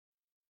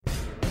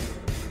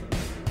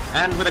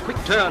And with a quick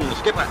turn,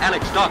 skipper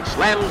Alex Dock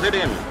slams it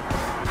in.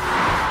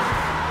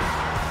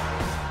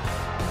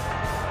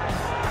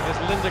 There's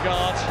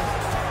Lindegaard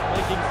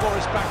making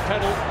Forrest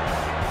backpedal.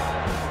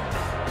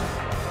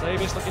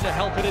 Davis looking to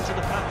help it into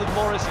the path of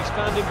Morris. He's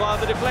found him via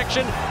the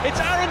deflection.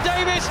 It's Aaron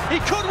Davis. He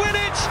could win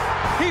it.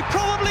 He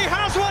probably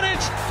has won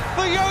it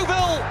for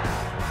Yeovil.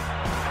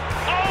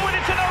 Oh, and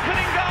it's an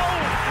opening goal.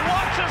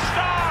 What a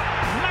start.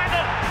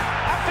 Madden,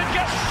 after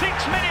just 6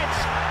 minutes,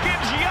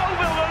 gives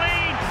Yeovil the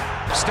lead.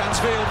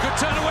 Stansfield, good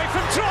turn away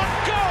from Trot.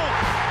 Goal!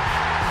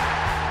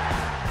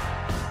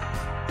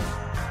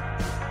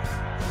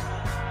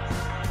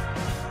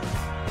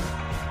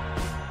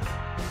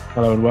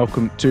 Hello and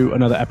welcome to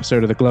another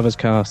episode of the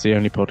Gloverscast, the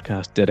only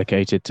podcast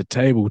dedicated to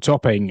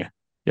table-topping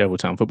Yeovil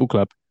Town Football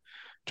Club.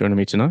 Joining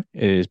me tonight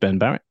is Ben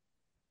Barrett.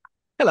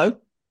 Hello.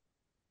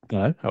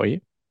 Hello, how are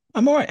you?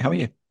 I'm all right. How are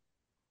you?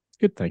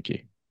 Good, thank you.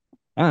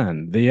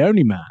 And the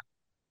only man,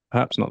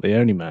 perhaps not the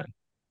only man,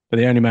 but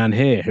the only man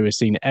here who has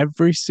seen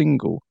every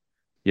single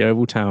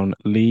Yeovil Town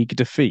league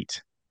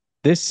defeat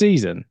this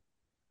season,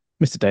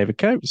 Mr. David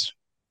Coates.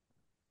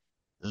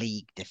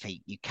 League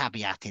defeat. You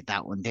caveated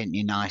that one, didn't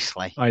you?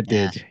 Nicely. I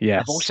did,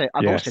 yes.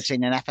 I've also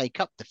seen an FA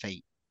Cup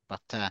defeat,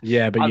 but but you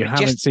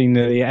haven't seen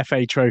the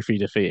FA Trophy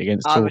defeat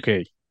against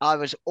Torquay. I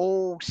was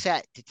all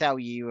set to tell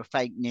you were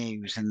fake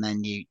news, and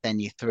then you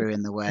threw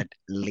in the word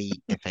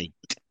league defeat.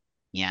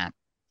 Yeah,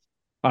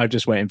 I'm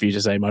just waiting for you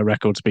to say my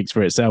record speaks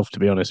for itself. To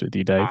be honest with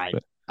you, Dave.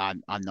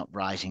 I'm not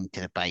rising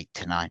to the bait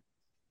tonight.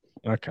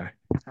 Okay,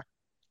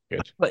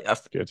 good. Good. I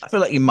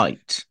feel like you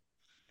might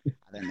I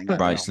don't think I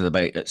rise to will. the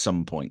bait at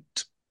some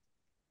point.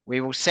 We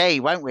will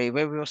see, won't we?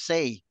 We will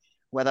see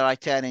whether I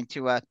turn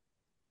into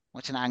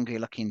what's an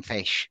angry-looking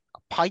fish? A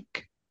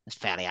pike? That's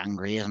fairly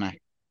angry, isn't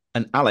it?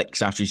 And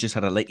Alex, after he's just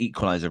had a late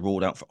equaliser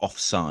ruled out for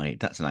offside,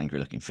 that's an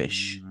angry-looking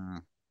fish.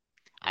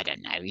 I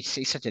don't know.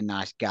 He's such a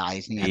nice guy,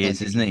 isn't he? He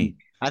is, isn't he?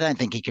 I don't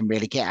think he can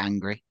really get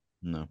angry.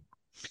 No.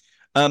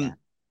 Yeah.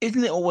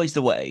 Isn't it always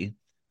the way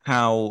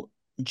how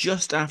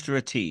just after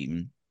a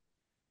team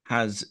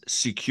has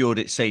secured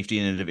its safety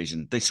in a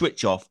division, they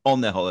switch off on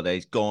their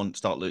holidays, go on,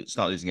 start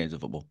losing games of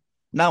football.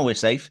 Now we're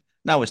safe.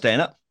 Now we're staying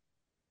up.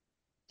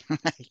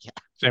 Yeah.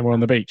 Saying we're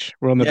on the beach.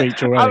 We're on the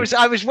beach already.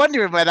 I was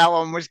wondering where that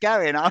one was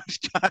going.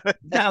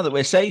 Now that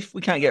we're safe,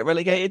 we can't get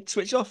relegated.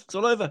 Switch off. It's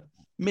all over.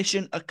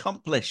 Mission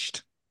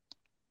accomplished.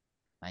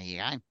 There you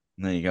go.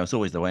 There you go. It's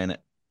always the way, isn't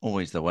it?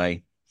 Always the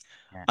way.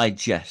 Yeah. I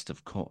jest,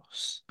 of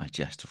course. I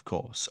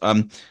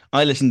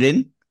listened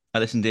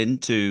in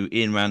to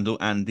Ian Randall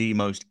and the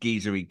most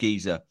geezery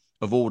geezer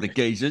of all the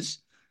geezers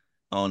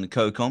on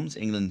CoComs,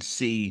 England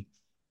C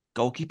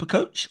goalkeeper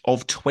coach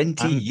of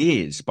 20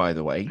 years, by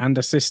the way. And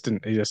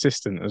assistant. He's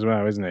assistant as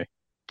well, isn't he?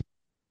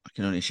 I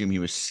can only assume he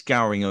was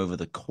scouring over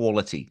the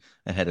quality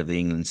ahead of the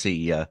England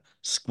C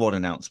squad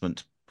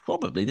announcement,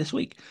 probably this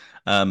week.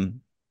 Absolute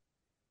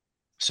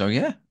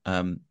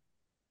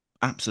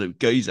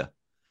geezer.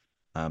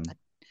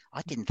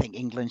 I didn't think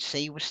England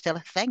C was still a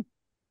thing.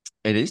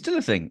 It is still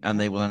a thing, and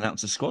they will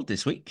announce a squad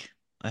this week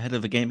ahead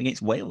of a game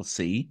against Wales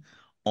C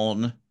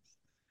on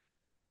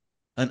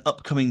an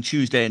upcoming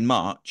Tuesday in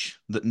March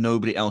that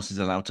nobody else is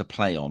allowed to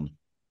play on,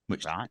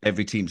 which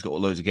every team's got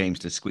loads of games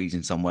to squeeze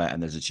in somewhere,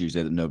 and there's a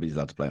Tuesday that nobody's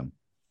allowed to play on.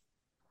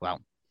 Well,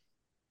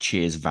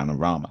 cheers,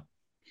 Vanarama.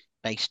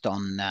 Based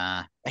on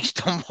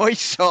what I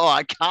saw,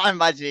 I can't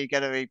imagine you're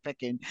going to be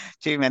picking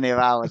too many of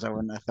ours. I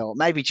wouldn't have thought.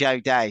 Maybe Joe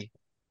Day.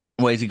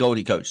 Well, he's a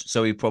goalie coach,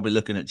 so he's probably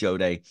looking at Joe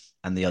Day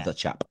and the other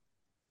chap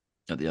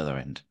at the other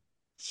end.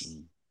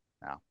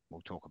 Well, we'll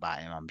talk about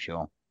him, I'm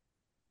sure.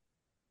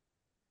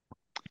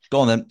 Go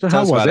on then. So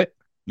how was it?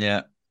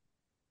 Yeah.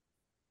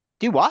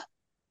 Do what?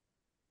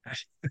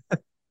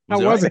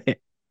 How was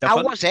it?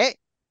 How was it?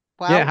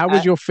 Well, yeah, how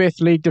was your fifth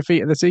league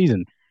defeat of the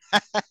season?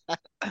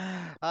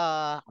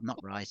 I'm not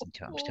rising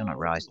to it. I'm still not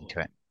rising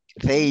to it.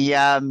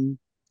 The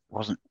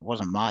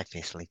wasn't my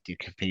fifth league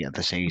defeat of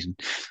the season,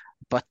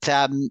 but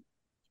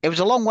it was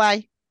a long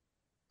way,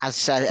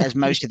 as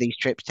most of these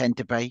trips tend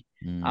to be.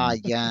 I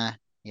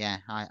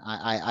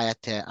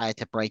had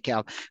to break it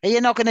up. Are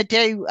you not going to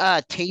do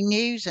team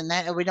news? And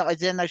then are we not? Is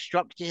there no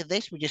structure to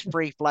this? We're just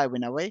free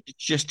flowing, are we?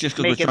 Just because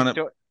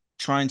we're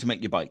trying to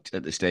make you bite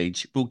at this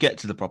stage. We'll get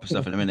to the proper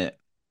stuff in a minute.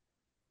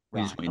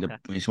 We just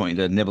want you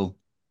to nibble.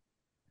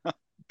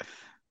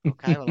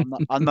 Okay, well,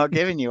 I'm not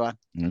giving you one.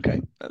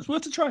 Okay, that's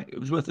worth a try. It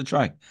was worth a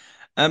try.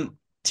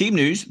 Team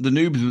news: the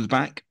Noobs was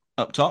back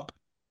up top.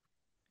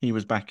 He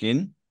was back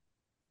in.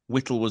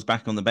 Whittle was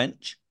back on the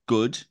bench.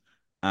 Good.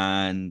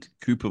 And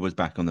Cooper was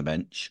back on the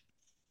bench.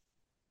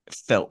 It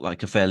felt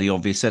like a fairly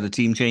obvious set of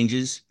team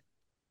changes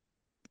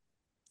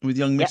with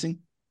Young missing.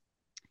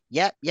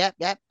 Yep.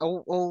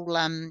 All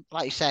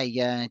like you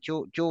say,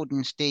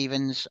 Jordan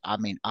Stevens. I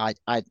mean, I'd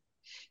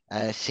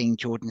seen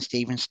Jordan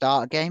Stevens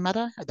start a game, had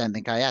I? I don't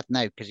think I had,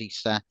 no, because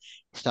he's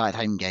started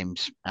home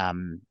games.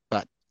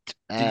 But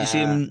did you see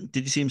him?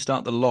 Did you see him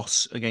start the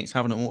loss against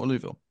Havant and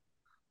Waterlooville?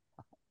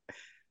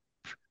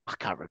 I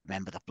can't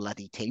remember the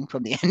bloody team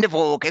from the end of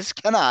August,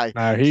 can I?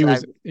 No,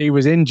 he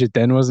was injured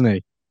then, wasn't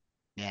he?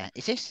 Yeah.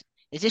 Is this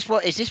Is this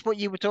what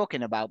you were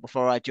talking about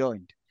before I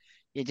joined?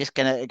 You're just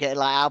gonna get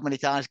like how many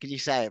times can you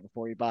say it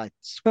before you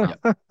bites? Well,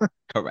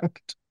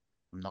 Correct.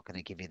 I'm not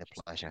gonna give you the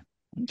pleasure.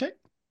 Okay.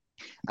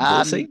 We'll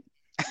Um, see.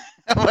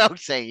 we'll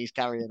see. He's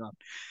carrying on.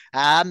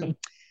 Um,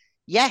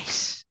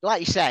 yes,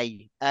 like you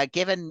say,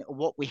 given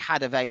what we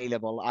had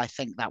available, I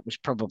think that was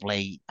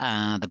probably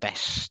the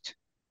best,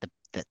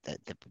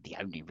 the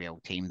only real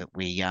team that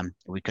we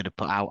could have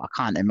put out. I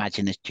can't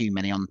imagine there's too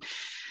many on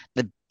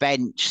the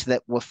bench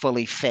that were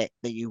fully fit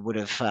that you would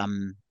have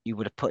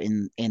put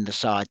in the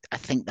side. I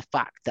think the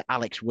fact that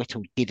Alex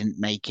Whittle didn't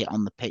make it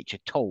on the pitch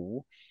at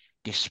all,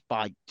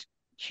 despite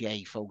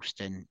Jay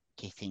Fulston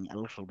getting a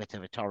little bit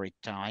of a torrid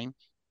time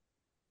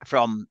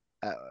from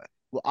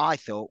what I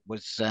thought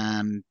was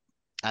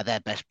their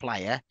best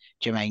player,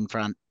 Jermaine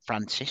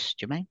Francis,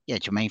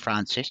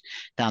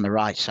 down the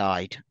right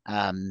side.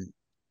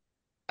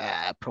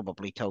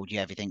 Probably told you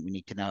everything we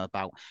need to know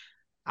about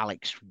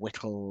Alex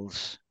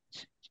Whittle's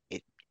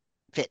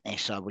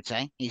fitness, I would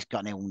say. He's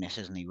got an illness,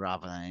 hasn't he,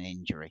 rather than an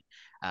injury.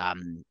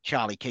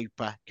 Charlie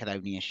Cooper could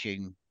only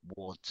assume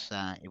Ward's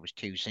it was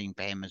too soon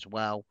for him as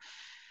well.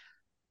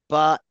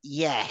 But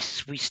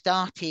yes, we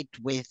started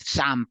with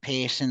Sam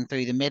Pearson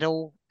through the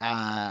middle.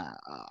 I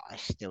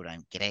still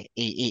don't get it.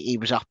 He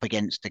was up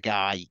against a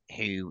guy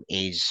who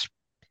is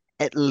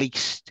at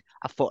least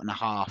a foot and a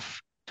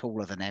half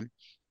taller than him.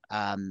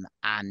 And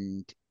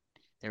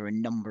there are a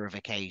number of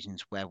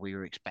occasions where we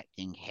were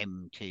expecting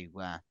him to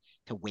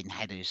win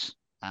headers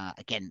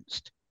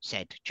against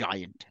said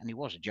giant, and he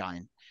was a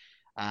giant.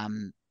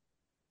 Um,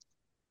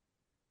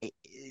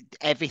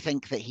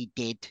 Everything that he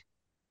did,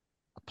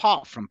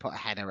 apart from put a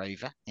header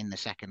over in the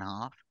second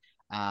half,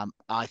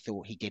 I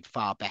thought he did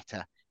far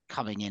better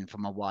coming in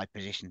from a wide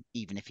position,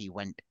 even if he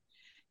went.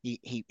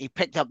 He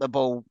picked up the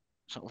ball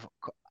sort of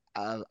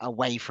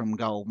away from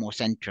goal more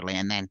centrally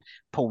and then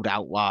pulled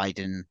out wide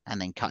and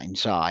then cut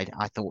inside.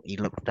 I thought he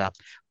looked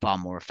far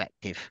more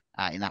effective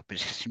in that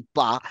position.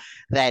 But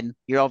then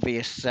your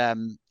obvious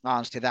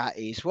answer to that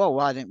is, well,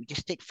 why don't we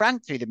just stick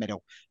Frank through the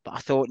middle? But I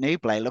thought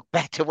Newblay looked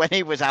better when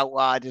he was out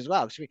wide as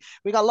well. So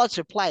we got lots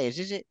of players.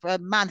 Is it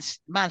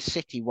Man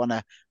City won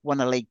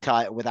a league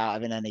title without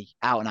having any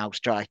out and out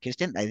strikers,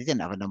 didn't they? They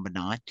didn't have a number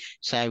 9.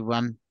 So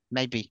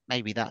maybe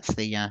that's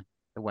the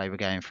way we're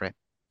going for it.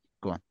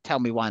 Go on, tell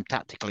me why I'm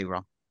tactically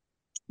wrong.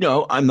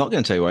 No, I'm not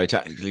going to tell you why you're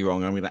tactically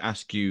wrong. I'm going to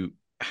ask you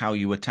how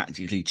you would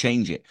tactically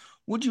change it.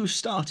 Would you have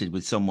started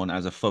with someone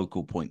as a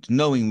focal point,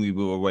 knowing we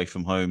were away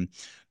from home,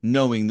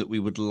 knowing that we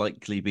would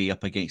likely be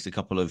up against a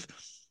couple of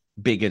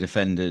bigger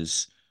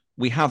defenders?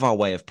 We have our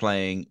way of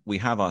playing. We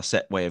have our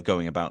set way of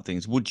going about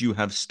things. Would you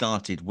have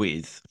started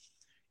with,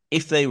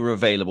 if they were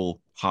available,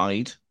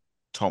 Hyde,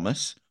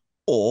 Thomas,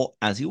 or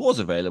as he was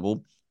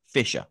available,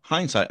 Fisher?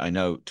 Hindsight, I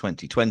know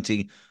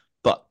 2020,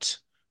 but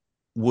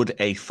would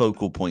a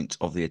focal point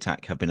of the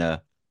attack have been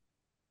a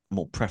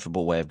more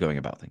preferable way of going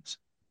about things?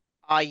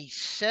 I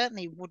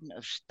certainly wouldn't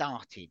have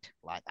started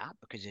like that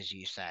because, as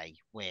you say,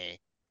 we're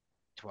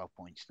 12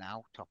 points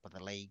now, top of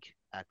the league,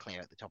 clear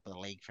at the top of the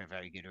league for a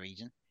very good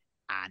reason.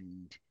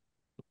 And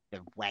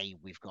the way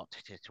we've got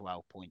to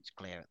 12 points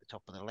clear at the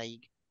top of the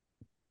league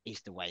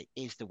is the way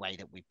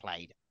that we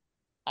played.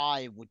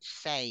 I would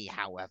say,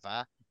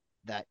 however,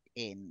 that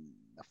in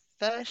the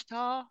first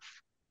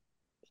half,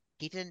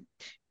 it didn't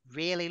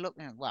really look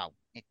well.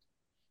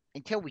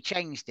 Until we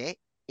changed it,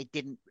 it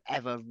didn't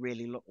ever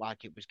really look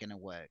like it was going to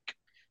work.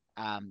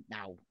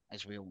 Now,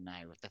 as we all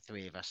know, of the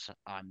three of us,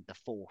 I'm the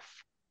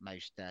fourth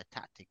most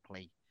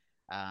tactically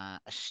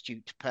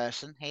astute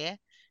person here.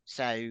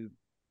 So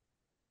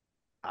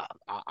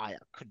I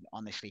couldn't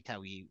honestly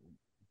tell you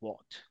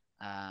what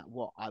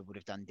I would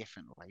have done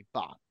differently.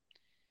 But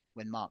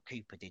when Mark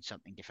Cooper did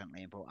something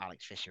differently and brought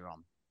Alex Fisher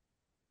on,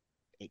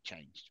 it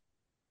changed.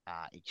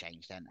 It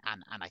changed, and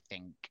I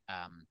think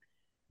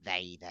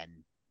they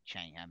then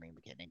change. I mean,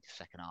 we're getting into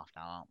second half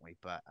now, aren't we?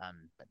 But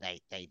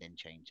they then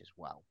change as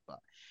well. But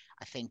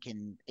I think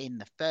in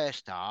the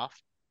first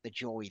half, the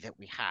joy that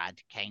we had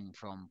came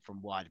from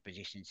wider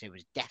positions. It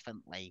was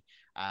definitely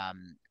a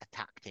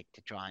tactic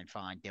to try and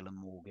find Dylan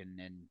Morgan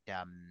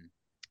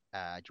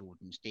and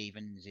Jordan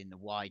Stevens in the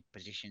wide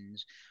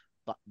positions,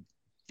 but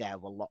there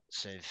were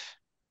lots of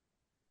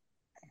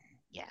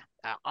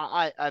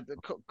I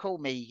call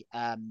me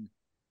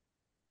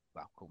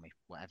call me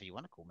whatever you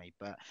want to call me,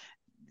 but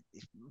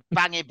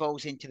banging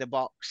balls into the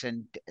box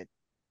and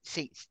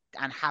seats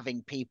and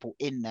having people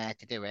in there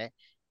to do it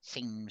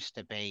seems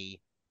to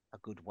be a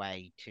good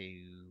way to.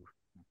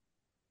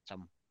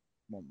 Some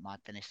might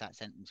finish that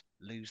sentence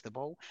lose the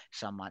ball.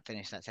 Some might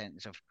finish that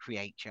sentence of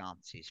create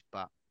chances,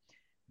 but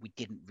we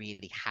didn't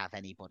really have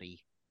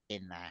anybody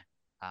in there.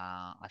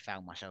 I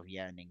found myself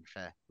yearning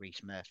for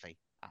Reece Murphy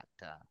at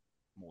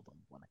more than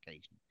one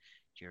occasion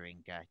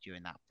during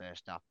that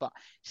first half. But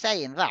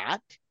saying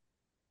that,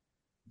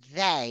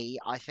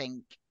 I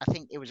think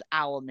it was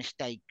our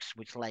mistakes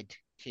which led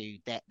to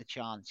the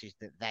chances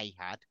that they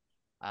had.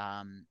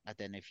 I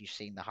don't know if you've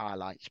seen the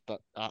highlights,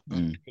 but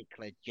in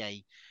particular,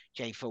 Jay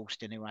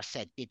Fulston, who I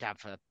said did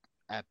have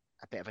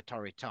a bit of a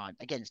torrid time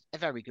against a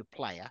very good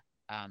player.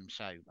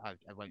 So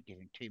I won't give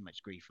him too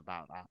much grief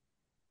about that.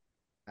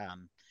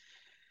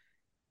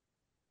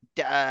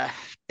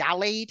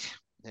 Dallied,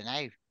 I don't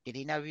know. Did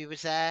he know he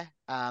was there?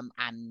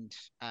 And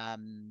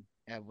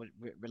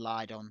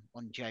relied on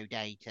Joe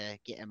Day to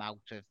get him out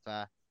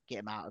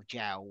of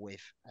jail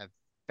with a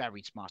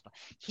very smart.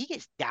 He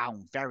gets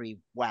down very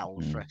well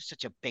for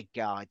such a big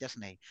guy,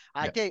 doesn't he?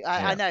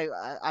 I know.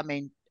 I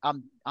mean,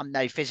 I'm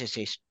no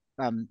physicist,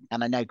 and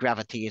I know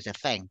gravity is a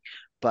thing,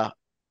 but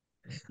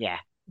yeah,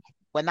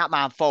 when that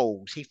man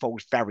falls, he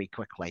falls very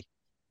quickly.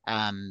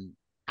 And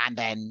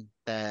then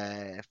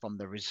from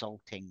the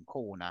resulting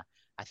corner,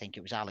 I think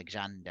it was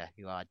Alexander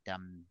who I'd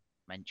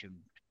mentioned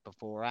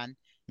beforehand,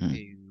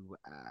 who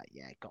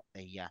got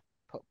the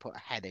put a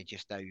header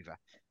just over.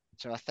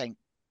 So I think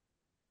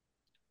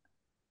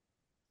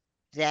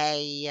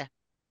they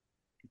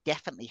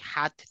definitely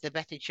had the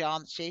better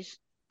chances,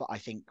 but I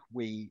think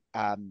we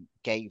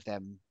gave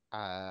them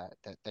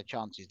the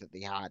chances that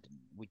they had.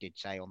 We did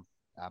say on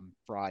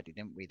Friday,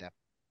 didn't we, that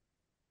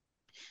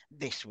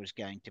this was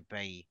going to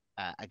be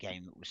a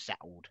game that was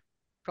settled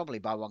probably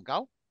by one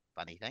goal,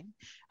 funny thing,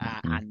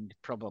 and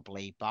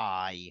probably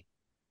by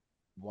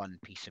one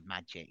piece of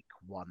magic,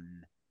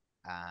 one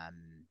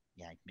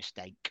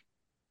mistake,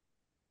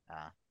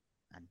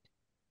 and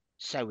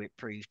so it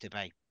proved to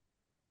be.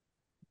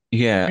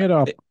 Yeah. We had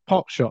our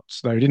pot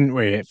shots though, didn't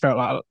we? It felt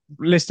like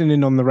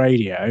listening on the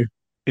radio,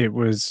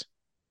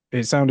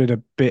 it sounded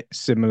a bit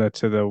similar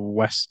to the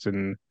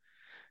Western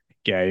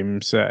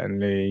game,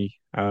 certainly.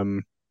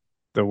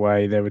 The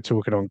way they were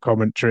talking on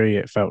commentary,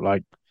 it felt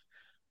like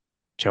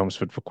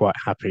Chelmsford were quite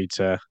happy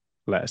to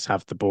let us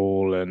have the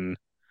ball and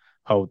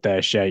hold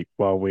their shape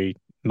while we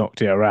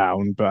knocked it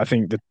around. But I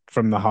think that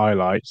from the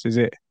highlights, is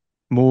it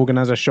Morgan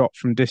has a shot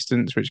from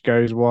distance which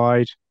goes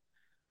wide,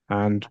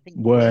 and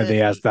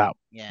worthy as that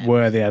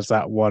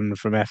one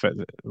from effort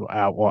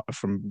out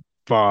from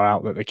far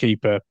out that the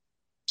keeper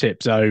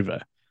tips over.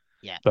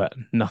 Yeah, but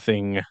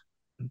nothing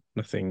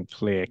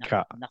clear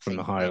cut from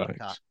the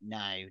highlights. No.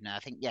 I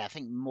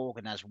think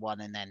Morgan has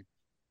one, and then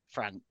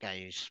Frank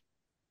goes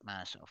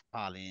sort of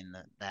piling in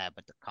there,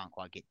 but can't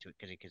quite get to it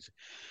because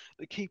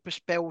the keeper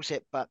spills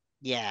it. But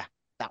yeah,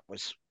 that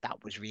was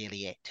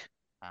really it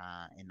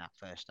in that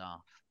first half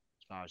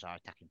as far as our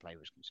attacking play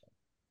was concerned.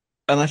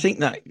 And I think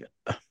that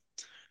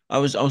I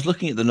was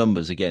looking at the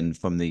numbers again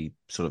from the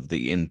sort of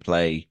the in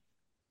play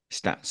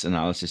stats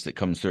analysis that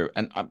comes through,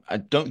 and I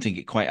don't think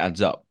it quite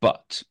adds up.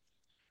 But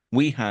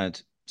we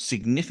had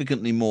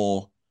significantly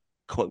more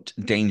quote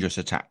dangerous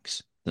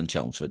attacks than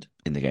Chelmsford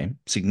in the game,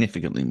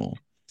 significantly more,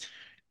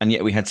 and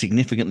yet we had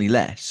significantly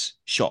less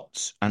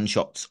shots and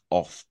shots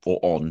off or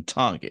on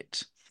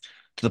target,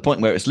 to the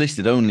point where it's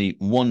listed only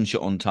one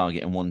shot on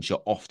target and one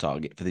shot off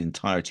target for the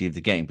entirety of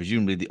the game.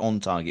 Presumably the on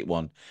target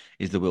one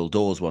is the Will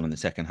Dawes one in the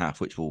second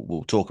half, which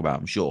we'll talk about,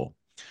 I'm sure.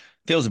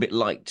 Feels a bit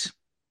light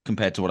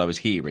compared to what I was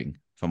hearing,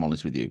 if I'm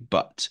honest with you.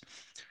 But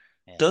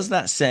does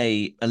that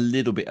say a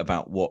little bit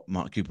about what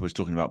Mark Cooper was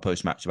talking about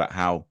post-match, about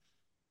how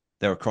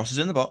there are crosses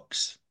in the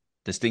box,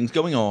 there's things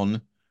going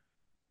on,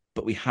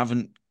 but we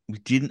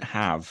didn't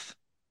have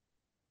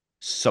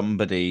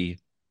somebody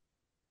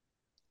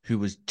who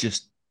was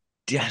just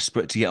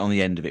desperate to get on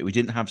the end of it. We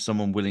didn't have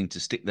someone willing to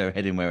stick their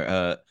head in where it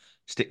hurt,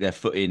 stick their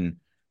foot in,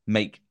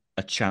 make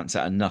a chance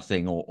out of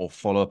nothing, or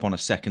follow up on a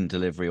second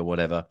delivery or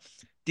whatever.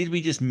 Did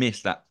we just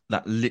miss that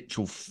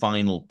literal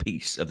final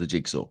piece of the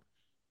jigsaw?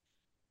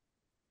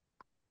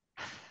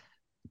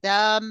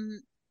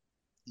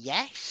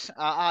 Yes.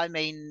 I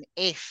mean,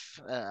 if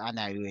I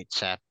know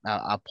it's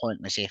a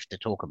pointless if to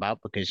talk about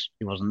because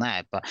he wasn't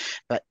there,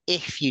 but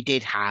if you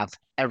did have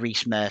a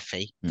Reece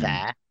Murphy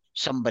there,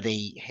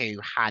 somebody who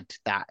had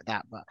that,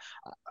 but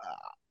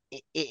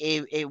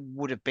it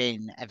would have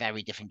been a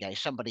very different game.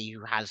 Somebody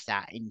who has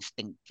that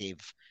instinctive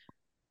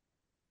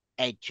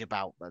edge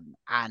about them,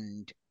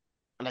 and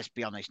let's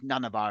be honest,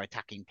 none of our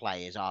attacking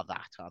players are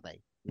that, are they?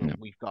 No.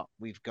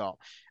 We've got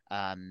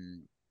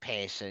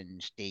Pearson,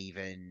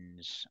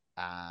 Stevens,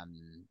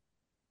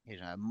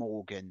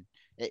 Morgan,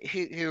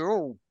 who are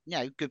all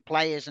good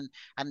players,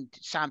 and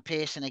Sam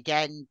Pearson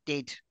again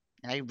did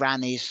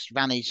ran his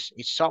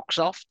socks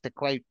off, to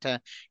quote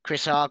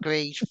Chris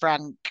Hargreaves.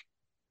 Frank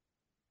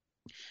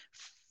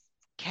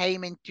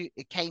came into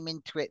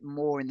it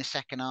more in the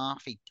second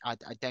half. I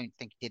don't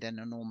think he did an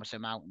enormous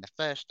amount in the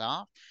first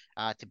half.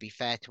 To be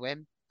fair to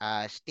him,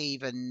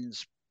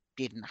 Stevens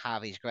didn't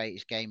have his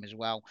greatest game as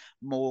well.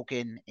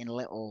 Morgan in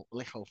little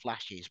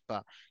flashes,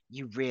 but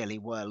you really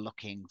were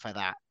looking for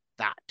that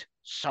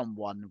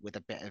someone with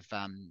a bit of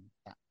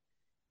that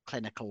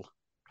clinical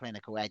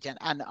edge,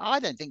 and I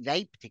don't think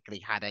they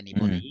particularly had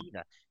anybody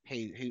either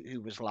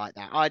who was like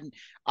that.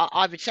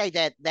 I would say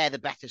they're the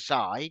better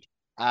side.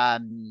 I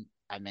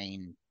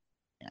mean,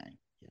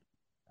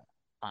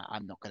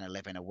 I'm not going to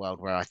live in a world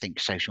where I think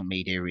social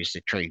media is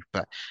the truth,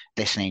 but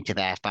listening to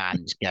their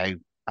fans go,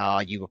 "Oh,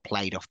 you were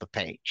played off the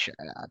pitch,"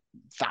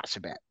 that's a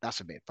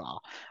bit far.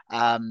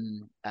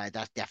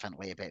 That's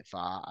definitely a bit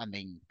far. I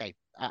mean,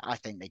 I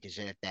think they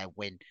deserved their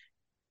win.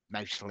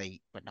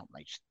 mostly, but not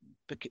most,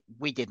 because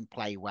we didn't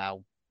play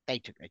well. They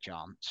took a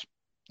chance.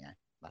 Yeah,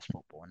 that's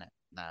football, isn't it?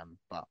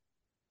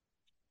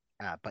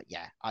 But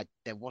yeah,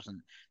 there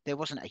wasn't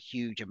a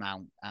huge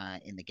amount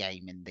in the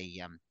game in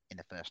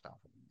the first half.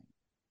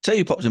 Tell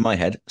you pops in my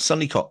head,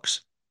 Sonny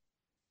Cox.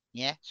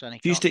 Yeah, Sonny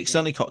If you Cox. stick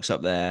Sonny Cox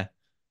up there,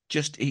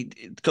 just he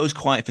it goes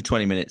quiet for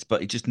 20 minutes,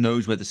 but he just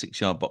knows where the 6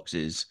 yard box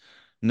is,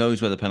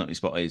 knows where the penalty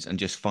spot is, and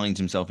just finds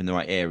himself in the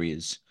right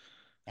areas.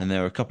 Yeah, And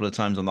there are a couple of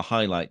times on the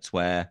highlights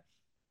where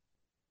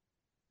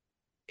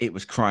it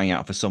was crying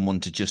out for someone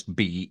to just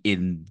be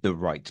in the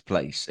right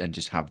place and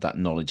just have that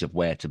knowledge of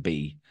where to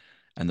be,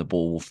 and the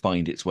ball will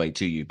find its way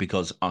to you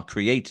because our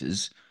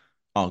creators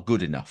are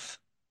good enough.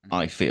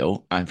 I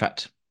feel. In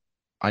fact,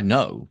 I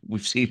know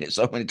we've seen it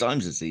so many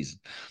times this season.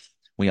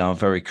 We are a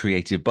very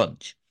creative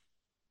bunch.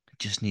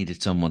 Just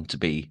needed someone to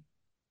be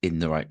in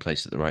the right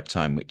place at the right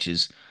time, which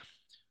is,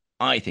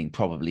 I think,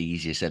 probably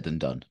easier said than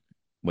done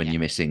when yeah,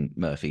 you're missing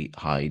Murphy,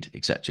 Hyde,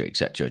 etc.,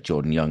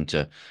 Jordan Young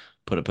to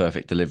put a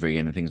perfect delivery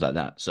in and things like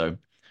that. So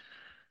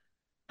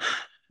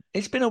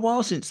it's been a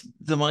while since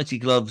the mighty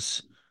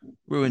gloves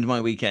ruined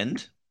my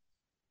weekend,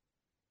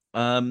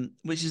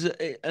 which is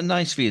a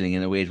nice feeling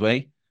in a weird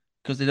way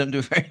because they don't do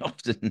it very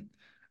often.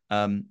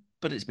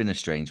 But it's been a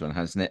strange one,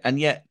 hasn't it? And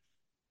yet,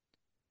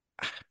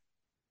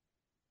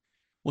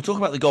 we'll talk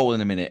about the goal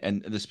in a minute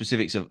and the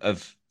specifics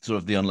of sort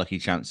of the unlucky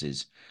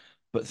chances.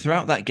 But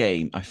throughout that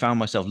game, I found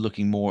myself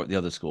looking more at the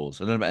other scores.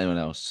 I don't know about anyone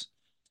else,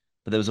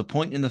 but there was a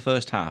point in the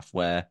first half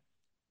where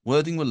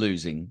Worthing were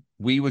losing,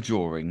 we were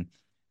drawing,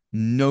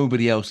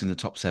 nobody else in the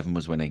top seven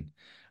was winning.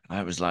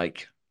 I was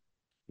like,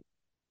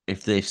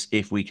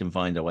 if we can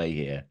find a way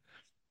here,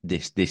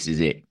 this is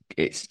it.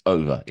 It's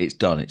over. It's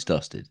done. It's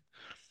dusted.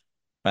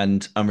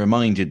 And I'm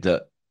reminded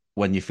that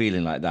when you're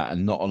feeling like that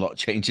and not a lot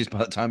changes by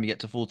the time you get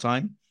to full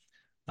time,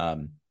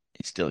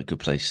 it's still a good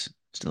place.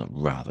 Still a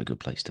rather good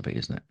place to be,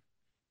 isn't it?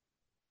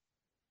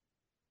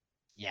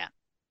 yeah.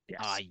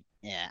 Yes.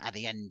 At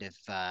the end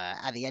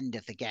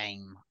of the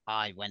game,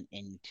 I went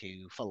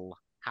into full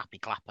happy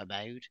clapper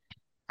mode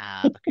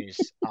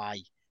because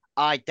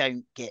I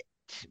don't get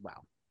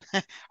well,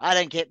 I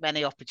don't get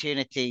many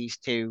opportunities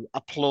to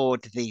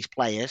applaud these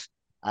players.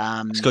 It's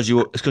Um, because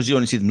you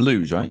only see them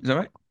lose, right? Is that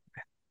right?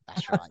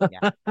 that's right.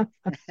 Yeah,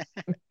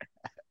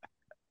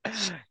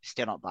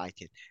 still not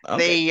biting.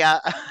 Okay.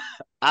 The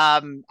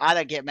I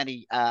don't get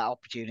many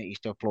opportunities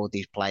to applaud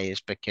these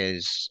players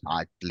because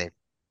I live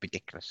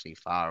ridiculously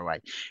far away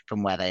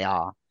from where they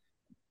are.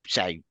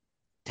 So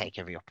take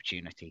every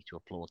opportunity to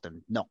applaud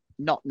them. Not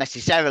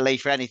necessarily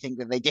for anything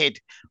that they did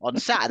on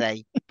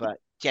Saturday, but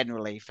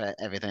generally for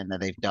everything that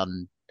they've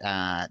done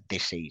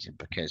this season.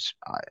 Because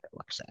like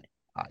I say,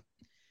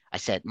 I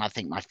said I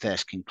think my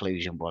first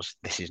conclusion was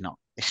this is not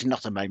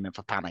a moment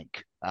for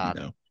panic.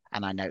 No.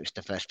 And I noticed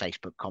the first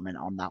Facebook comment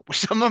on that was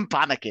someone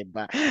panicking,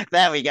 but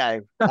there we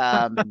go.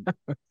 That's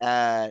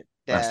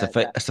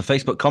the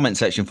Facebook comment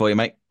section for you,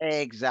 mate.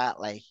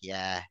 Exactly.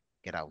 Yeah.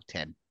 Good old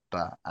Tim.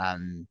 But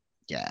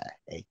yeah,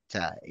 it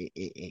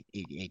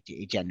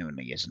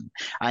genuinely isn't.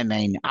 I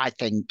mean, I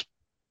think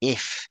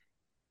if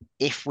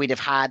we'd have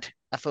had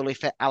a fully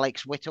fit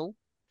Alex Whittle,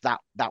 that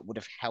would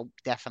have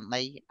helped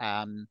definitely.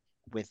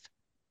 With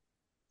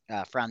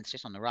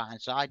Francis on the right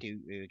hand side, who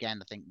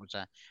again I think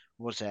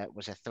was a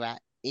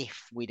threat.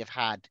 If we'd have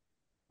had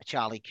a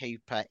Charlie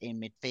Cooper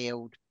in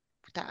midfield,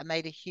 would that have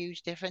made a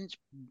huge difference?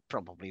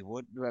 Probably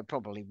would.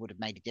 Probably would have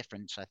made a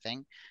difference. I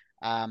think.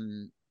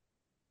 Um,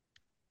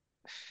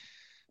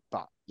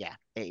 but yeah,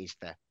 it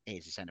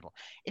is ascendable.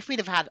 If we'd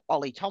have had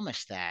Ollie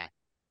Thomas there,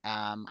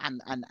 and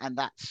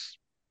that's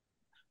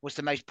was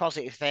the most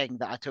positive thing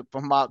that I took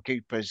from Mark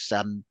Cooper's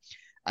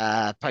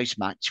post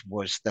match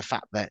was the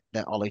fact that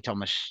Ollie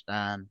Thomas,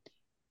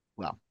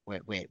 well,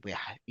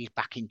 he's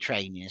back in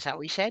training. Is that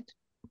what he said?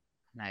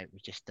 No, it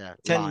was just a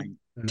Ten, line.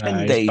 No, 10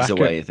 he's days back at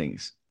away, I think.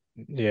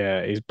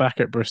 he's back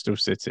at Bristol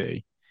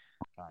City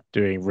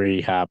doing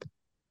rehab,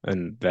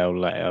 and they'll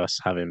let us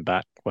have him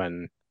back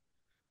when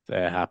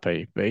they're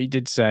happy. But he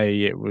did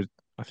say it was.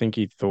 I think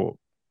he thought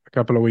a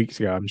couple of weeks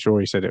ago. I'm sure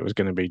he said it was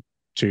going to be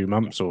 2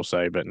 months or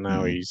so, but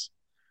now Mm. he's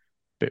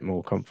a bit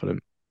more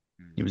confident.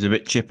 He was a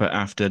bit chipper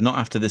after, not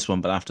after this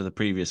one, but after the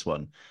previous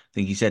one. I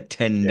think he said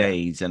 10 Yeah.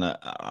 days, and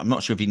I'm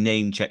not sure if he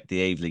name checked the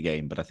Aveley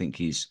game, but I think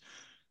he's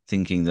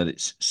thinking that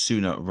it's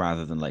sooner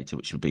rather than later,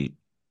 which would be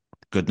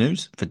good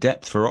news for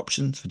depth, for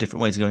options, for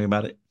different ways of going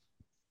about it.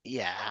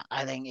 Yeah,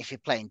 I think if you're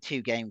playing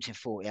 2 games in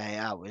 48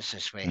 hours,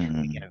 as we're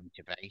Mm. going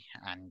to be,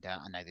 and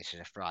I know this is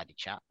a Friday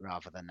chat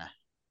rather than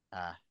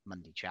a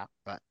Monday chat,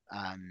 but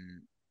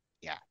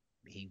yeah,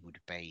 he would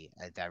be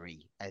a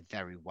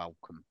very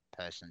welcome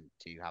person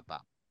to have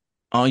that.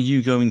 Are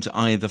you going to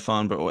either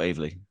Farnborough or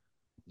Aveley?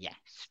 Yes,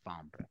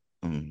 Farnborough.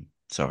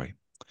 Sorry.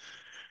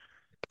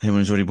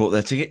 Anyone's already bought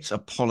their tickets.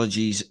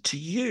 Apologies to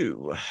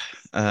you.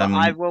 But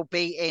I will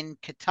be in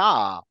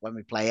Qatar when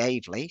we play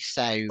Aveley,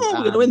 so We're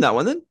going to win that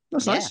one then.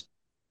 That's yeah, nice.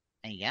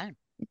 there you go.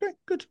 Okay,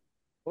 good.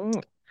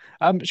 Oh.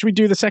 Should we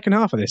do the second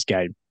half of this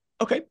game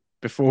Okay.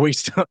 before we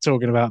start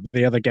talking about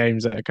the other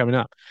games that are coming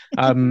up?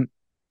 Um,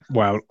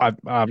 Well,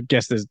 I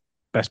guess the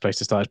best place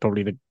to start is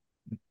probably the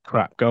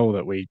crap goal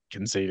that we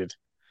conceded.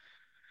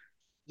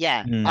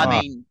 Yeah, I Mm.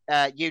 mean,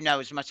 you know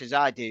as much as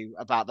I do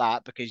about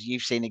that because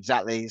you've seen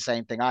exactly the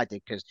same thing I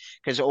did.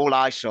 Because all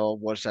I saw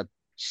was a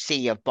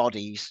sea of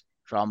bodies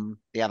from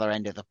the other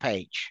end of the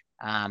pitch,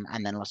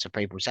 and then lots of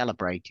people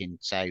celebrating.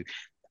 So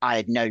I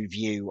had no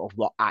view of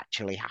what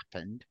actually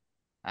happened.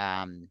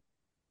 Um,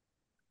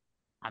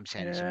 I'm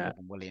saying it's a Yeah,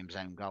 Morgan Williams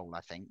own goal,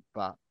 I think,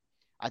 but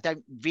I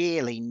don't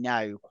really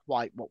know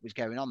quite what was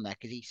going on there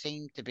because he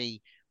seemed to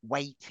be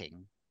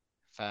waiting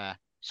for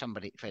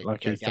somebody for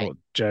like he Joe Day thought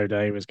Joe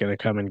Day was going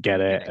to come and come get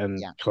and get it it.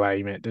 and Yeah,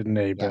 claim it, didn't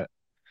he? yeah. But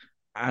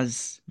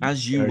As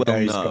you Joe well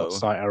Day's got know,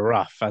 sight of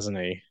rough, hasn't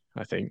he?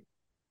 I think.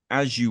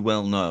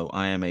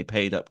 I am a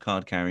paid up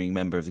card carrying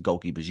member of the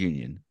Goalkeepers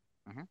Union.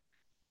 Hmm.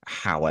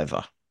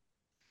 However,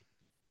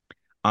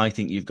 I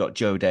think you've got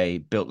Joe Day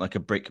built like a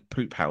brick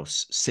poop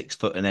house, 6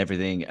 foot and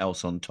everything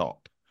else on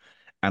top,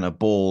 and a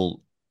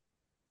ball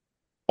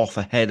off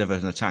ahead of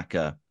an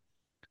attacker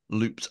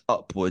loops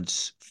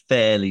upwards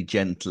fairly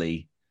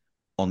gently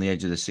on the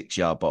edge of the 6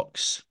 yard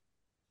box.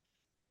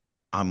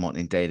 I'm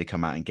wanting Day to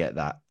come out and get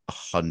that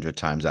 100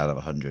 times out of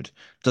 100.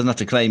 Doesn't have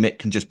to claim it,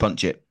 can just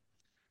punch it.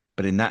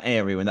 But in that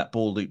area, when that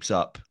ball loops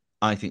up,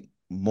 I think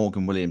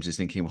Morgan Williams is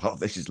thinking, well,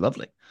 this is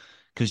lovely.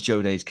 Because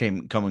Joe Day's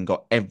come and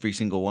got every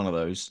single one of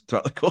those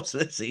throughout the course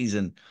of the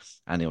season.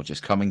 And he'll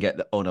just come and get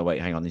the, oh no,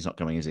 wait, hang on, he's not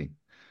coming, is he?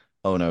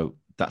 Oh no,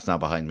 that's now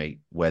behind me.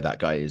 Where that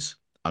guy is,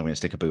 I'm going to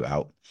stick a boot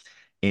out.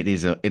 It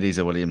is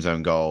a Williams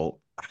own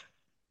goal.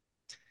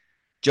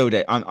 Joe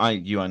Day,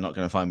 you are not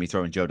going to find me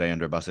throwing Joe Day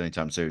under a bus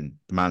anytime soon.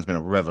 The man's been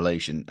a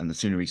revelation, and the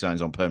sooner he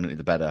signs on permanently,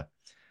 the better.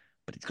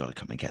 But he's got to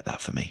come and get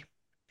that for me.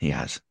 He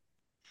has.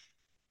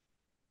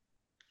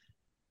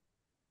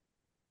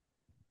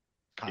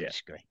 Can't Yeah,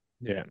 disagree.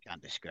 yeah,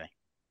 Can't disagree.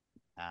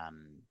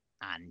 Um,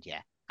 and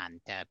yeah,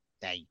 and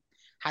they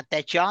had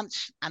their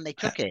chance and they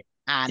took it.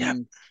 Yeah.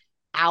 And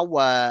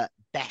our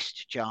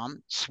best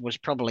chance was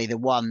probably the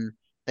one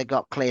that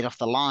got cleared off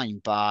the line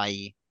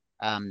by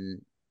um,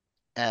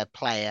 a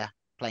player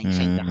playing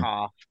centre Mm,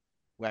 half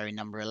wearing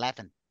number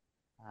 11.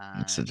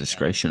 it's a So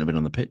disgrace. Shouldn't have been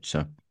on the pitch.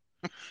 So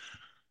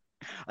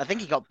I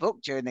think he got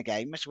booked during the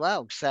game as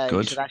well. So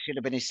good. that should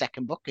have been his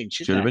second booking,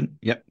 Should shouldn't have it? been.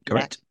 Yep,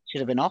 Yeah, correct.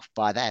 should have been off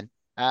by then.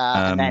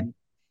 And Um, then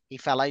he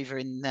fell over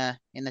in the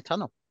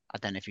tunnel. I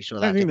don't know if you saw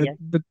I don't that think video.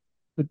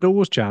 the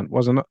doors chance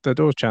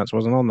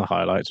wasn't on the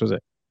highlights, was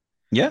it?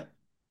 yeah,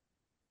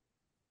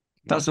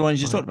 that's No, the one you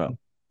just talked about.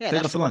 Yeah,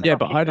 Take it that's off the the one line. that Yeah,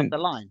 got but I kicked off didn't. the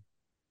line.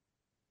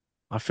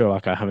 I feel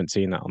like I haven't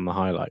seen that on the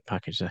highlight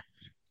package there.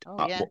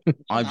 Oh yeah, Well,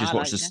 it's on the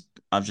highlights. Yeah,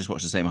 I've just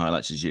watched the same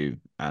highlights as you,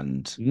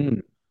 and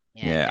Mm.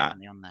 yeah, it's yeah,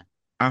 definitely on there.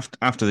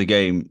 after the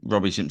game,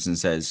 Robbie Simpson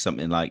says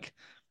something like,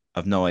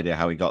 "I've no idea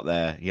how he got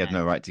there. He had No,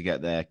 no right to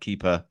get there.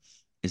 Keeper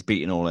is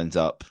beating all ends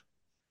up."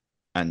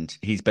 And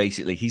he's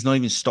not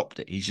even stopped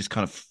it. He's just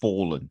kind of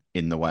fallen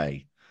in the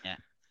way, yeah,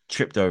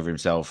 tripped over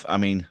himself. I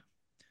mean,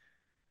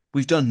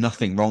 we've done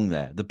nothing wrong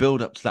there. The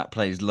build up to that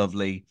play is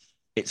lovely.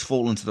 It's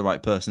fallen to the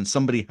right person.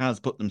 Somebody has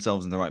put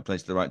themselves in the right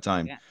place at the right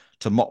time yeah,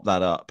 to mop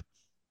that up.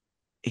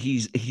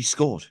 He's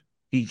scored.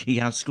 He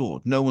has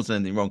scored. No one's done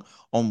anything wrong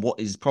on what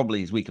is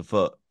probably his weaker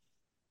foot.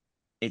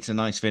 It's a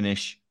nice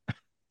finish.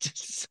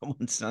 Just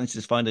someone's nice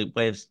to find a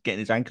way of getting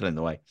his ankle in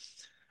the way.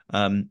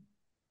 Um,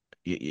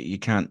 you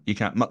can't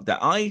muck that.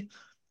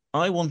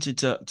 I wanted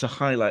to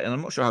highlight, and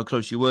I'm not sure how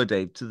close you were,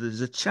 Dave, to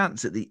there's a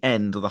chance at the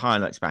end of the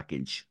highlights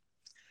package.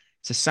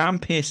 It's a Sam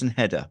Pearson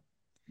header,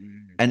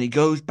 mm, and he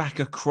goes back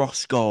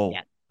across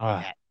yeah, goal.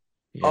 Ah, yeah,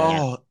 yeah.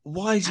 yeah. Oh,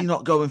 why is he And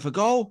not going for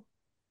goal?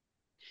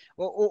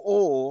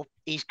 or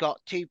he's got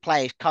two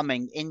players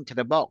coming into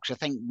the box. I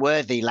think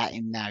Worthy let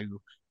him know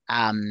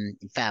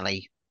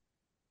fairly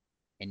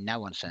in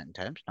no uncertain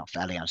terms, not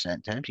fairly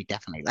uncertain terms. He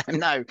definitely let him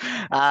know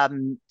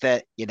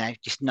that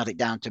just nod it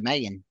down to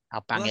me and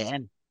I'll Well, bang it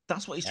in.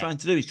 that's what he's So trying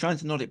to do. He's trying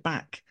to nod it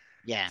back.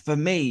 yeah, For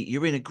me,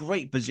 you're in a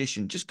great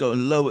position. Just go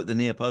low at the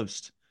near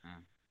post.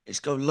 mm, It's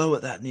go low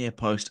at that near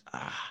post.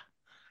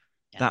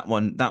 yeah, That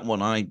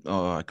one, I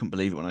couldn't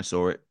believe it when I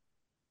saw it.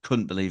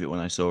 Couldn't believe it when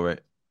I saw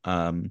it.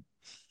 Um,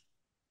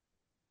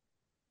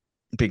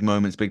 Big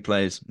moments, big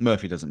players.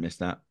 Murphy doesn't miss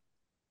that.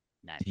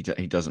 no, He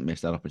doesn't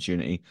miss that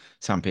opportunity.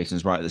 Sam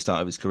Pearson's right at the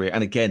start of his career,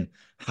 and again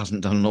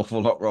hasn't done an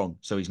awful lot wrong,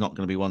 so he's not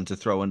going to be one to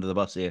throw under the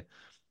bus here.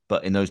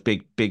 But in those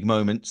big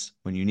moments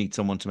when you need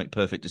someone to make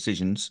perfect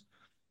decisions,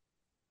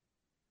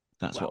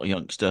 that's what well, a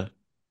youngster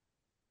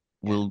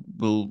yeah,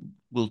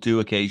 will do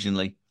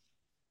occasionally.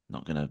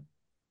 Not going to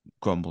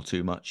grumble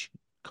too much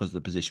because of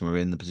the position we're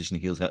in, the position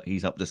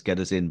he's helped us get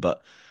us in.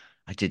 But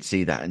I did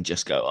see that and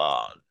just go,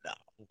 oh no.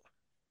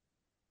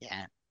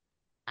 yeah.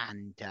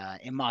 And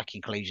in my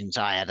conclusions,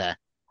 I had a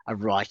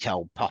right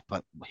old pop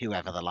at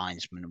whoever the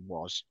linesman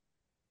was.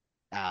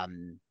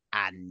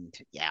 And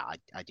yeah,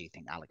 I do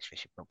think Alex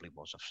Fisher probably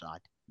was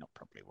offside. Not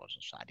probably was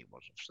offside, he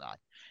was offside.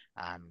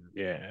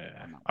 Yeah,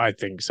 On that one. I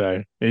think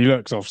so. He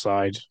looks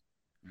offside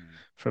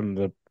Mm. from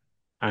the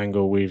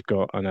angle we've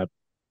got and a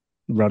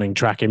running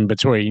track in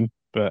between,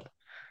 but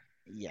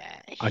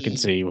Yeah, I can he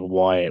see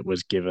why it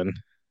was given.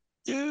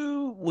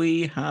 Do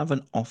we have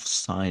an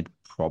offside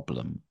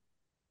problem?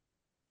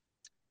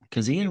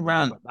 Because You Ian wouldn't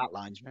ran. put that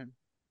linesman.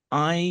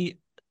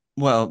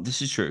 Well,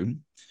 this is true,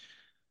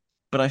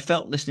 but I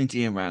felt listening to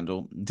Ian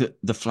Randall that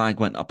the flag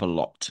went up a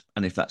lot.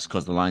 And if that's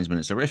because the linesman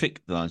is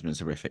horrific, the linesman is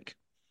horrific.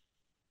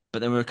 But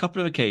there were a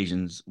couple of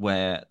occasions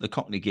where the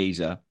Cockney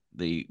geezer,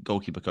 the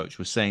goalkeeper coach,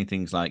 was saying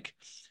things like,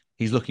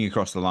 he's looking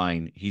across the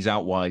line, he's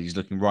out wide, he's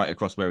looking right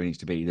across where he needs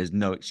to be. There's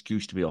no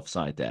excuse to be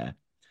offside there.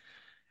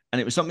 And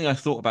it was something I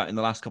thought about in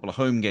the last couple of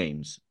home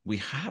games. We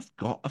have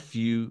got a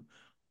few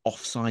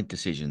offside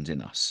decisions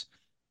in us.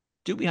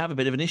 Do we have a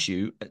bit of an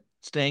issue at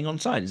staying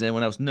onside? Has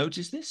anyone else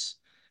noticed this?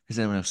 Has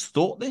anyone else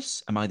thought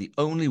this? Am I the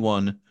only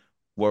one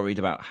worried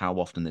about how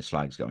often this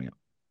flag's going up?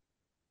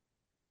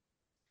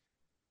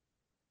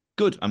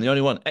 Good. I'm the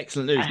only one.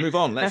 Excellent news. Move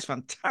on. That's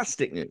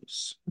fantastic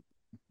news.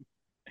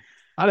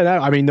 I don't know.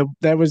 I mean,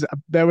 there was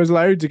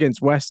loads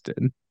against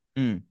Western,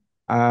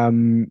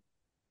 Mm.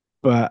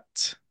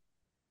 but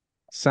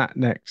sat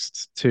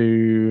next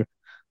to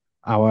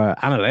our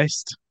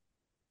analyst,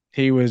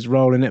 he was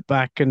rolling it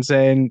back and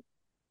saying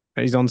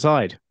he's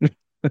onside.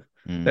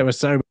 There were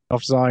so many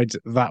offsides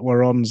that were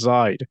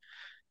onside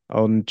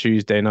on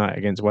Tuesday night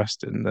against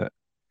Western that,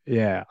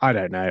 yeah, I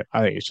don't know.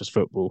 I think it's just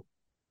football.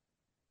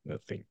 I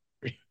think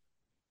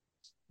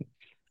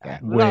Yeah.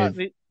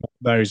 with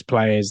those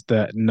players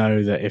that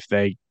know that if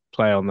they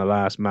play on the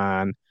last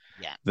man,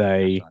 Yeah,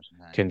 they that's what I was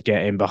saying. can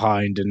get in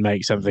behind and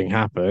make something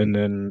happen,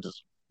 and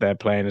they're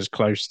playing as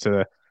close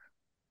to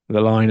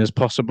the line as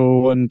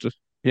possible. And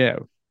yeah,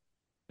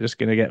 just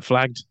going to get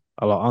flagged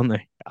a lot, aren't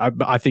they?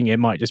 I think it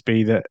might just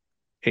be that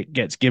it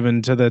gets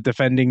given to the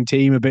defending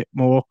team a bit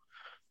more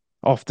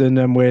often,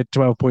 and we're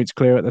 12 points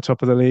clear at the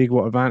top of the league.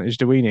 What advantage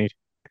do we need?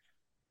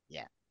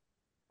 Yeah.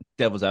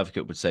 Devil's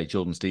advocate would say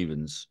Jordan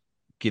Stevens,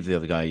 give the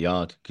other guy a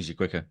yard because you're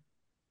quicker.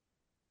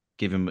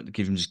 Give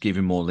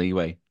him more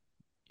leeway.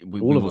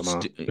 All of them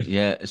are.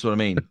 Yeah, that's what I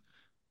mean.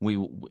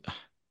 We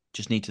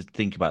just need to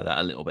think about that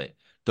a little bit.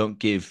 Don't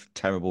give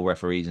terrible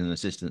referees and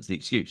assistants the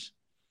excuse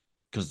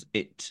because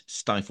it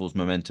stifles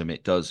momentum.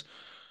 It does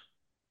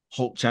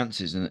halt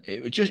chances, and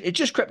it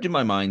just crept in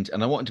my mind,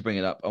 and I wanted to bring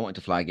it up. I wanted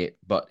to flag it,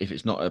 but if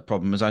it's not a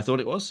problem as I thought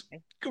it was,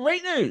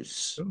 great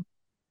news.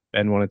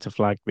 Ben wanted to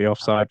flag the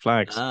offside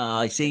flags.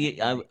 I see.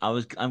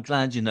 I'm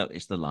glad you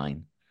noticed the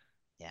line.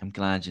 Yeah. I'm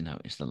glad you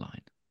noticed the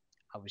line.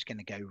 I was going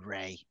to go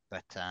Ray,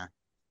 but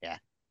yeah,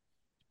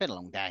 it's been a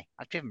long day.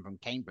 I've driven from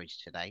Cambridge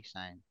today, so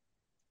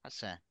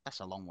that's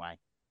a long way.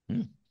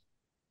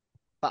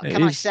 But It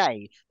can I is.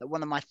 say that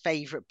one of my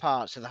favourite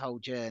parts of the whole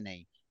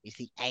journey is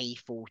the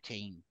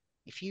A14.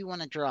 If you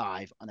want to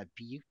drive on a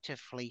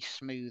beautifully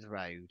smooth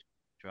road,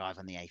 drive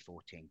on the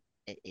A14.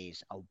 It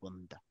is a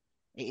wonder.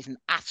 It is an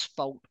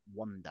asphalt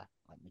wonder.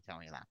 Let me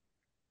tell you that.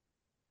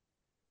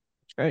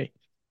 Okay.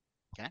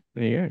 Okay.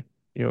 There you go.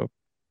 Your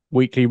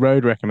weekly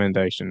road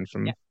recommendation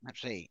from Yeah,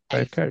 absolutely.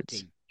 both A14.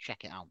 coats.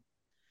 Check it out.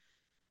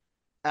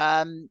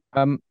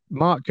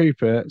 Mark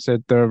Cooper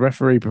said the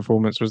referee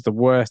performance was the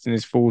worst in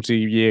his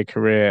 40-year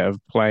career of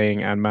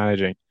playing and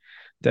managing.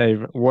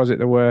 Dave, was it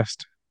the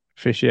worst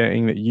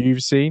officiating that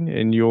you've seen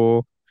in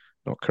your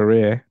not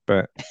career,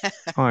 but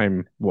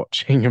time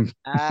watching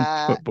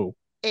football?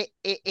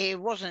 It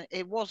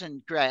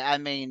wasn't great. I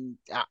mean,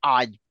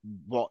 I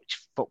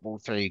watch football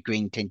through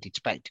green tinted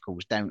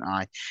spectacles, don't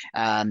I?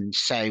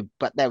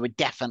 But there were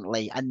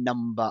definitely a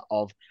number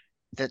of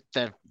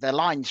the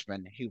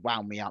linesman who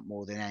wound me up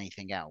more than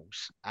anything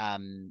else.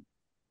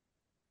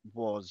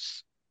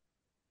 Was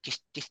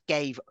just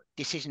gave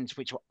decisions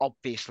which were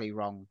obviously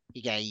wrong.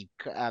 He gave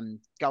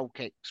goal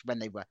kicks when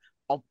they were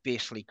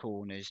obviously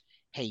corners.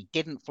 He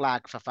didn't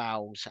flag for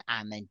fouls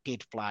and then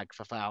did flag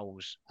for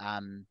fouls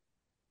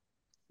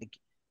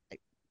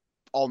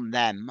on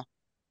them,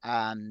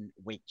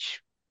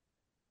 which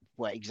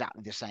were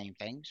exactly the same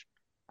things.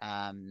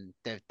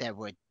 There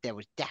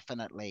was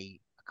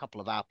definitely a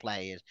couple of our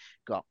players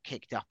got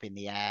kicked up in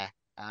the air.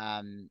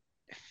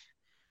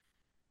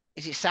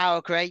 Is it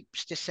sour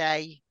grapes to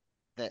say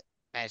that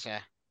there's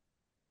a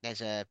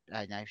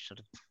I don't know sort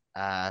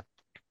of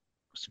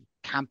some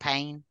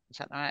campaign, is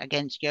that right,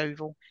 against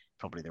Yeovil?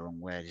 Probably the wrong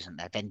word, isn't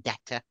there?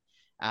 Vendetta.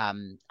 I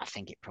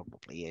think it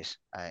probably is.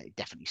 It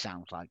definitely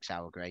sounds like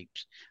sour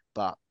grapes,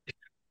 but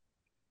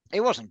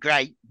it wasn't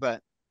great.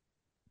 But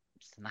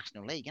it's the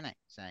National League, isn't it?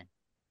 So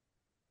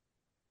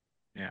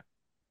yeah,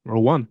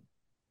 Rule 1.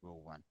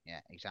 Rule 1. Yeah,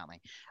 exactly.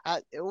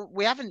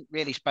 We haven't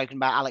really spoken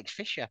about Alex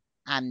Fisher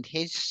and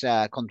his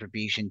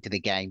contribution to the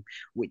game,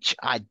 which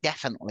I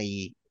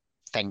definitely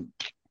think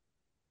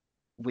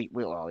we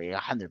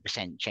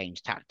 100%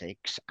 change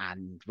tactics,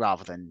 and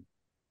rather than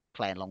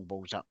playing long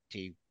balls up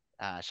to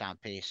Sam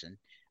Pearson,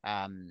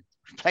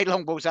 play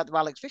long balls out to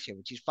Alex Fisher,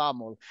 which is far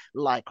more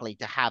likely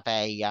to have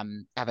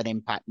an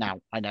impact.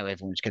 Now, I know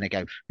everyone's going to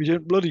go, he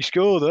didn't bloody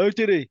score though,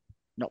 did he?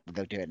 Not that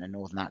they'll do it in a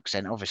northern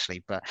accent,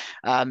 obviously, but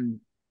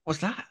what's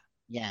that?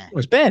 Yeah, it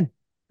was Ben.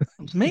 It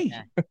was me.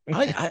 Yeah.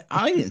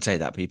 I didn't say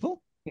that,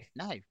 people.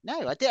 No,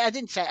 I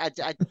didn't say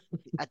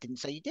I didn't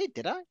say you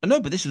did I?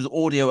 No, but this was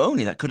audio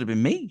only. That could have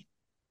been me.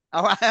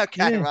 Oh,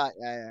 okay, Yeah, right,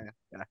 yeah.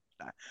 No.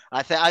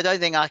 I don't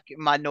think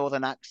my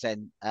northern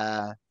accent,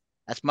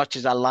 as much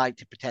as I like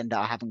to pretend that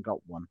I haven't got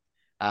one,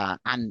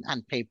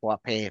 and people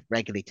up here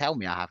regularly tell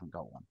me I haven't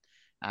got one.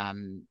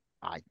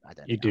 I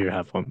don't you think I do have.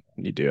 have one.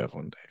 You do have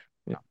one,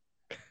 Dave.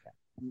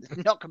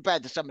 Not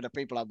compared to some of the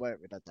people I work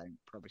with, I don't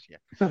promise you.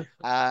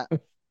 Yeah.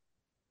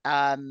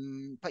 Uh,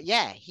 but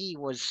yeah, he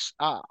was.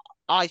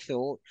 I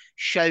thought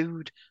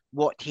showed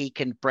what he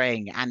can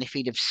bring, and if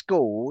he'd have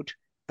scored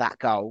that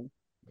goal,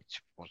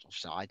 which was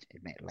offside,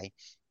 admittedly,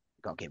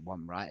 got to get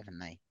one right, haven't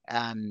they?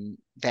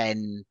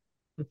 Then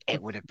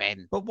it would have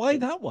been. But why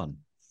that one?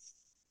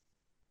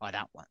 By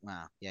that one.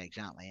 Well, yeah,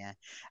 exactly.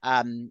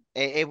 Yeah.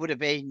 It would have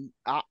been,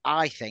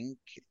 I think,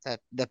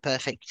 the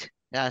perfect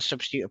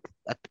substitute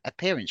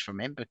appearance from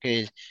him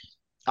because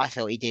I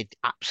thought he did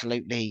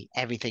absolutely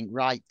everything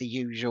right, the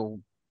usual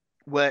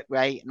work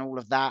rate and all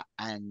of that.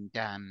 And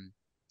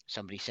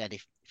somebody said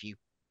if you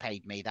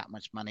paid me that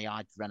much money,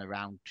 I'd run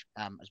around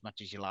as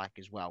much as you like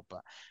as well.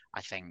 But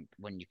I think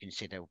when you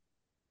consider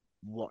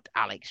what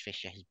Alex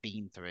Fisher has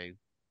been through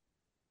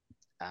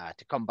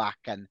to come back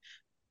and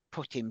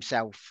put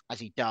himself as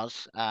he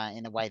does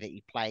in the way that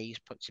he plays,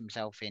 puts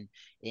himself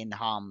in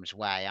harm's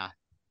way.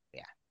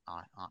 Yeah,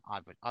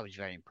 I was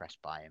very impressed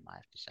by him. I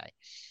have to say.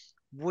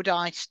 Would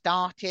I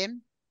start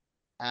him?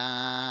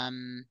 I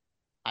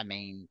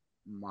mean,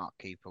 Mark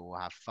Cooper will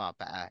have far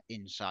better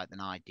insight than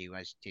I do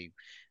as to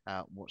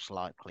what's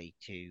likely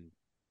to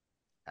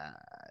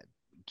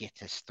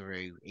get us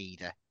through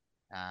either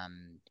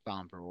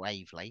Farnborough or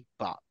Waverley,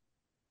 but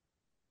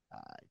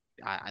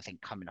I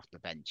think coming off the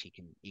bench,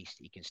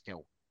 he can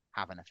still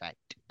have an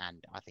effect,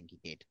 and I think he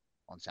did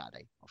on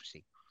Saturday.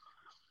 Obviously,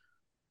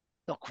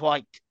 not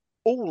quite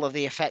all of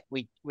the effect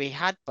we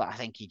had, but I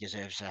think he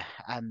deserves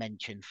a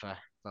mention for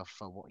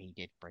what he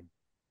did bring.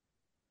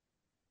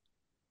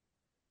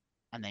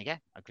 And there you go.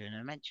 I'll give him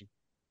a mention.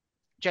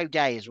 Joe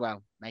Day as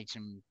well made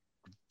some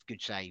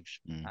good saves.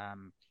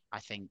 I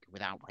think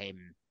without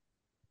him,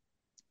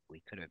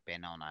 we could have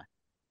been on a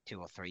 2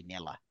 or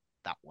 3-0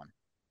 that one.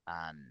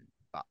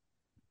 But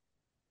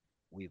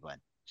we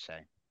weren't. So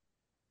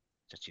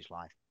such is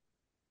life.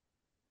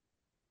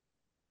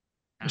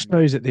 I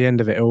suppose at the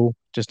end of it all,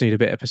 just need a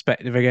bit of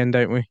perspective again,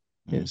 don't we?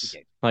 It's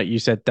like you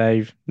said,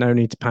 Dave, no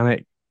need to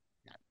panic.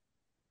 No.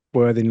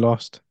 Worthing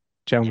lost.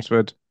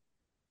 Chelmsford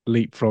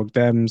leapfrogged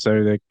them,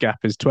 so the gap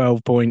is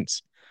 12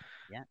 points.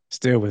 Yeah.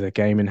 Still with a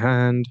game in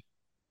hand.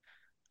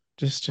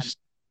 Just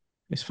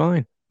it's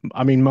fine.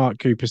 I mean, Mark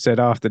Cooper said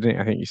after, didn't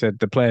he? I think you said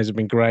the players have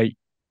been great.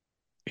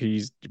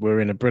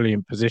 We're in a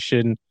brilliant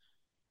position,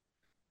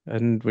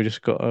 and we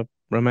just got to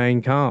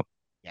remain calm.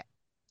 Yeah,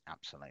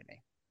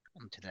 absolutely.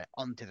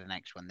 On to the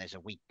next one. There's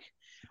a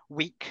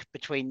week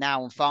between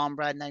now and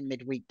Farnborough, no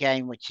midweek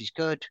game, which is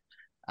good.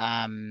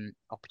 Ben's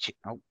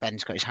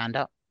got his hand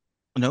up.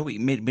 No,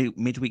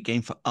 midweek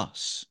game for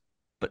us,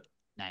 but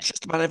No.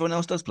 just about everyone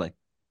else does play.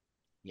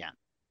 Yeah,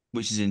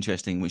 which is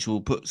interesting. Which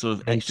will put sort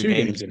of And extra two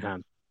games in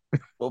hand.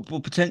 Well,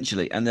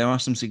 potentially, and there are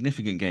some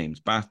significant games.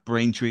 Bath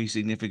Braintree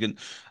significant.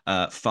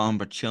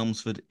 Farnborough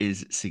Chelmsford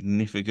is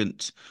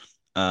significant.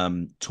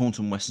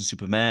 Taunton Western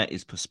Supermare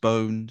is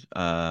postponed.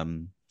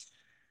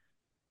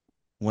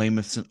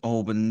 Weymouth St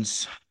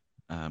Albans.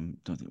 Don't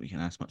think we can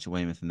ask much of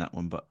Weymouth in that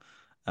one, but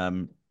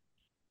and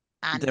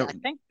I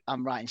think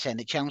I'm right in saying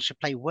that Chelmsford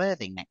play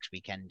Worthing next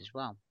weekend as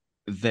well.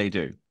 They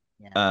do.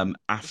 Yeah.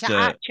 After Is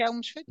that at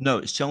Chelmsford? No,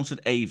 it's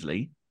Chelmsford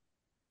Aveley.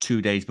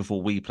 2 days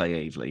before we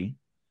play Aveley.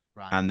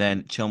 Right. And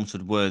then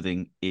Chelmsford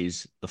Worthing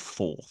is the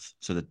 4th.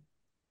 So the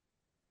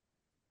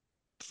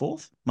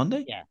 4th?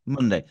 Monday? Yeah.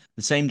 Monday.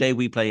 The same day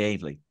we play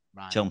Aveley.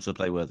 Right. Chelmsford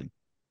play Worthing.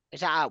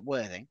 Is that at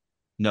Worthing?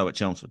 No, at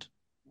Chelmsford.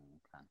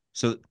 Okay.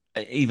 So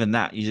even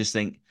that, you just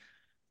think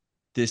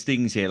there's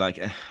things here like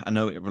I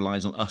know it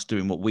relies on us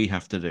doing what we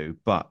have to do,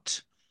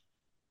 but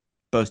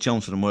both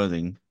Chelmsford and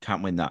Worthing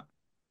can't win that.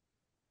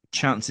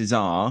 Chances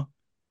are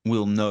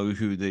we'll know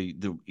who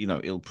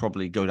it'll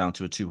probably go down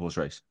to a 2-horse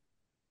race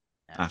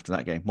after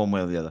that game, one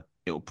way or the other.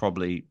 It will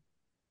probably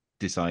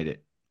decide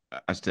it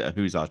as to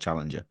who's our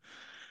challenger.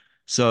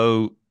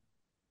 So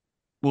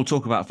we'll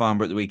talk about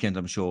Farnborough at the weekend,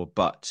 I'm sure.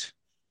 But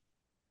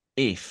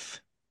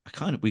if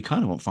we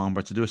kind of want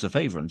Farnborough to do us a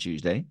favour on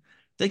Tuesday,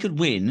 they could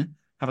win,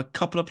 have a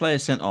couple of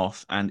players sent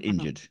off and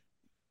injured.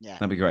 Yeah,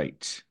 that'd be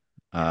great.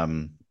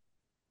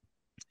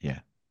 Yeah.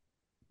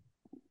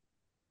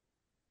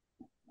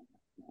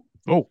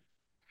 Oh,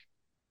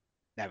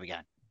 there we go.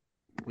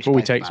 before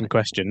we take some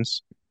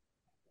questions,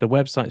 the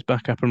website's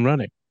back up and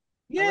running.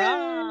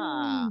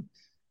 Yeah.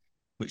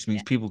 Which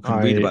means people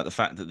can read about the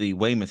fact that the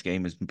Weymouth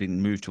game has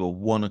been moved to a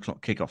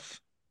 1:00 kickoff.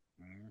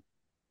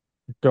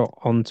 Got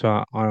onto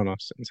our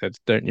Ionos and said,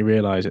 "Don't you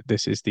realise that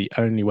this is the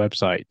only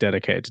website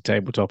dedicated to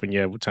tabletop in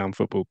Yeovil Town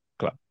Football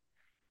Club?"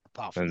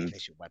 Apart from the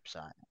official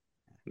website.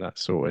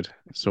 That's sorted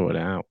it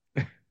out.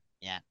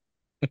 Yeah.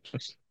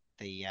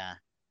 the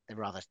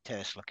rather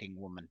terse-looking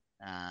woman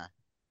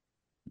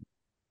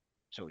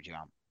sorted you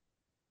out.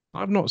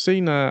 I've not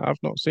seen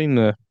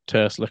the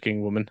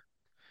terse-looking woman.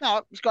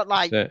 No, it's got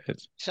like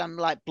It's some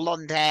like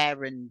blonde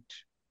hair and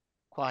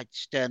quite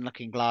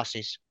stern-looking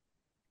glasses.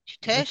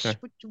 Terse? Okay.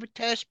 Would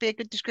terse be a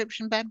good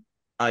description, Ben?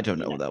 I don't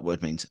know Yeah. what that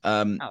word means.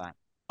 All right.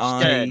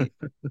 Stern.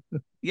 I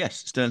yes,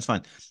 Stern's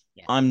fine.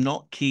 Yeah. I'm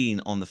not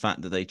keen on the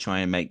fact that they try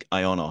and make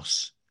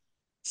Ionos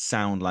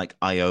sound like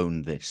I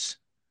own this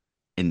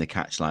in the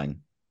catch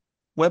line.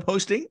 Web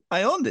hosting,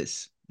 I own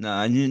this.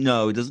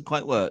 No, it doesn't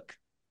quite work.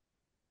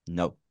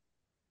 No,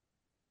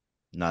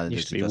 neither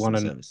Used does to the be customer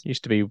service.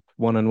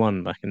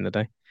 1-1 back in the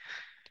day.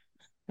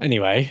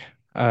 Anyway,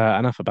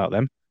 enough about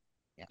them.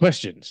 Yeah.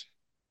 Questions.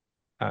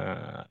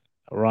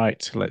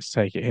 Right, let's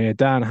take it here.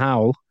 Dan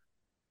Howell,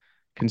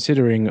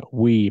 considering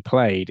we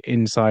played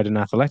inside an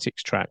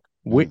athletics track,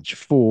 which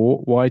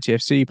four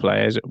YTFC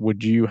players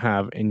would you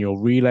have in your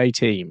relay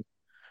team?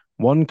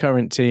 One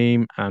current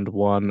team and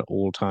one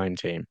all-time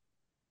team.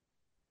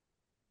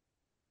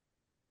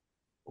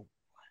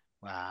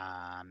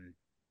 Um,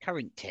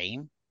 Current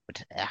team would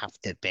have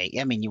to be.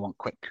 I mean, you want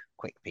quick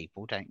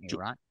people, don't you? Jo-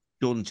 Right?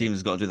 Jordan So, Stevens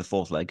has got to do the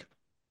fourth leg.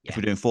 If yeah.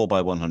 we're doing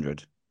 4x100,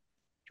 Jordan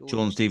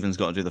Jordan's. Stevens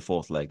got to do the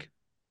fourth leg,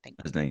 I think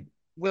hasn't he?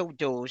 Will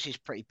Dawes is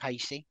pretty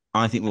pacey.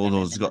 I think Put him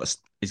Waldorf's in got there.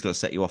 he's got to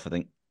set you off. I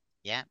think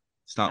Yeah.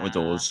 start with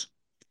Uh, Dawes.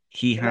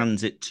 He Dylan,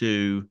 hands it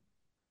to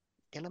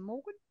Dylan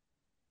Morgan.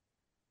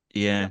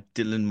 yeah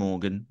Dylan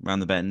Morgan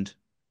round the bend.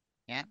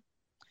 Yeah. Do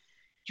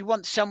you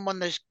want someone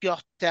that's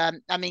got?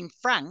 I mean,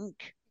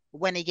 Frank,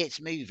 when he gets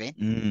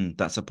moving,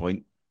 That's a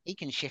point. he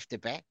can shift a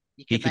bit.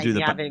 You He could could do maybe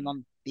the have him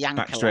on the back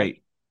anchor leg.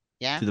 straight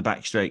Yeah. to the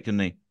back straight, couldn't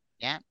he?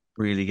 Yeah.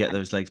 Really get And,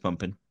 those legs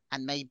pumping.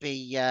 and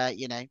maybe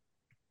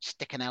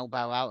stick an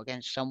elbow out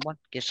against someone,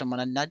 give someone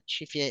a nudge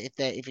if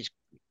it's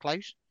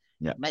close.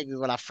 Yeah. Maybe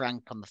we'll have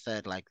Frank on the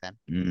third leg then.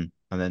 And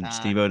then Uh,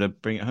 Steve Oda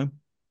bring it home.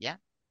 yeah.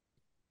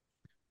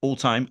 All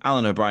time,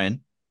 Alan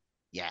O'Brien.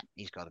 Yeah,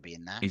 he's got to be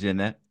in there. He's in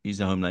there. He's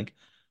the home leg.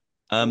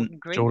 Jordan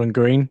Green. Jordan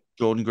Green.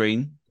 Jordan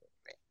Green.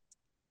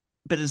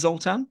 Bit of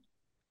Zoltan.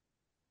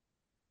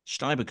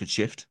 Steiber could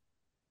shift.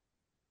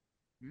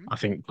 I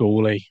think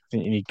Gawley. I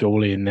think you need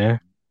Gawley in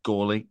there.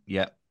 Gawley.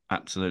 Yeah,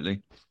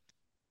 absolutely.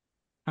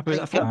 Happy with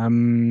that four?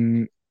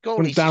 Wasn't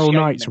Gawley's a Daryl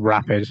Knight's showman.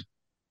 rapid?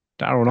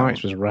 Daryl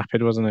Knight's was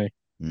rapid, wasn't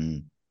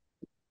he?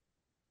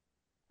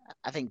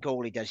 I think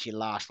Gawley does your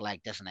last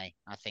leg, doesn't he?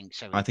 I think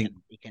so. I think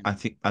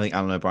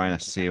Alan O'Brien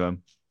has to see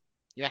him.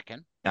 You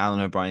reckon? Alan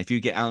O'Brien. If you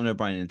get Alan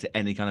O'Brien into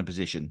any kind of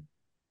position,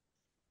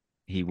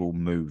 he will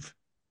move.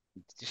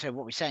 So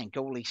what we're saying,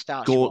 Gawley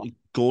starts.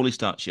 Gawley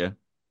starts you.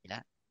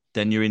 Yeah.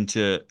 Then you're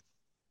into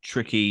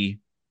tricky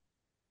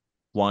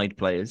wide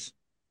players.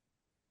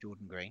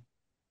 Jordan Green.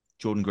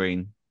 Jordan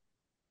Green.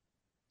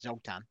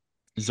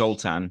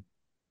 Zoltan.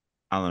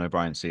 Alan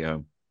O'Brien, see you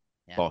home.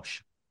 Yeah.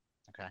 Bosh.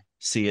 Okay.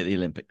 See you at the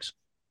Olympics.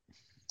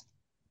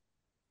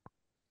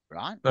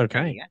 Right.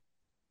 Okay.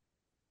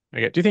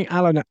 Okay. Do you think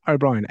Alan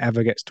O'Brien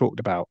ever gets talked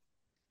about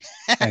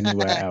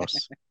anywhere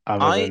else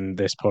other than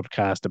this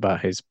podcast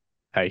about his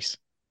pace?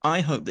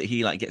 I hope that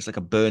he gets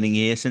a burning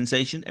ear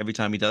sensation every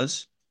time he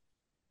does,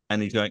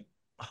 and he's going,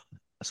 oh,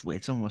 "That's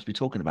weird. Someone must be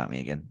talking about me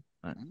again."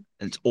 Right? And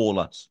it's all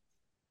us.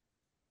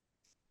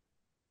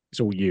 It's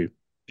all you.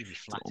 You'd be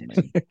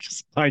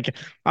flattered.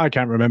 I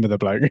can't remember the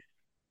bloke.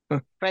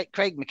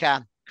 Craig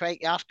McCann.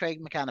 Ask Craig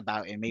McCann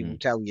about him. He will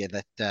tell you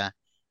that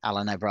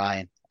Alan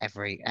O'Brien.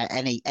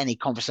 Any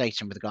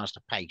conversation with regards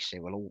to pace,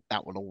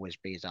 that will always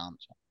be his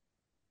answer.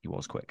 He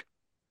was quick.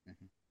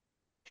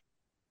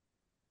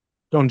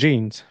 John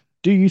Jeans,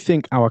 do you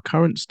think our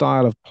current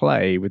style of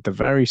play with the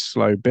very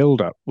slow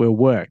build-up will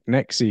work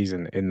next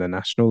season in the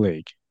National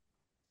League?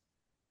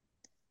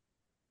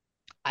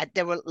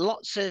 There were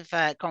lots of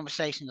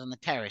conversations on the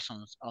terrace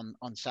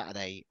on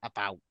Saturday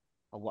about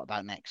what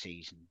about next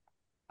season,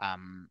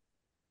 and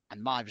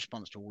my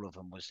response to all of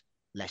them was,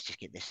 let's just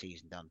get this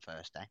season done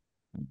first,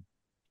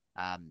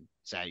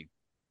 So,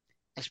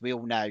 as we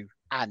all know,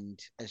 and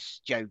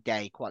as Joe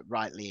Day quite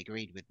rightly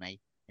agreed with me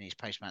in his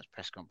post-match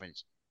press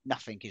conference,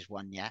 nothing is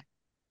won yet.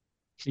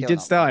 He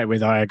did start it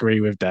with, I agree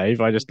with Dave.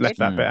 I just left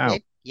that bit out.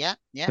 Yeah,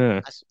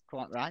 that's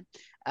quite right.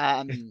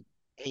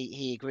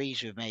 He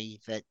agrees with me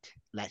that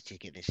let's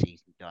just get this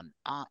season done.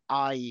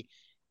 I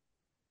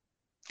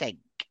think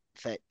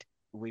that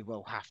we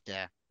will have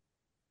to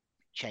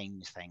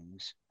change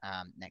things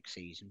next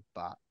season,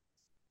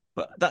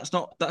 but that's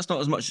not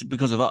as much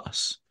because of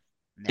us.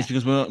 Yeah. It's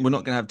because we're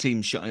not going to have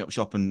teams shutting up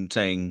shop and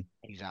saying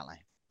exactly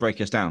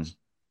break us down.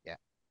 Yeah,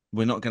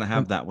 we're not going to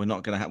have that. We're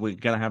going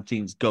to have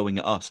teams going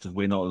at us because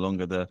we're no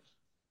longer the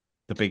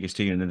biggest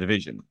team in the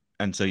division,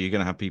 and so you're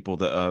going to have people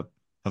that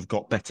have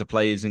got better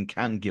players and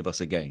can give us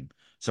a game.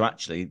 So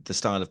actually, the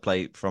style of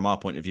play from our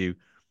point of view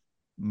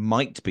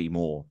might be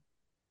more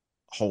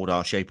hold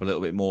our shape a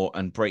little bit more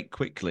and break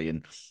quickly.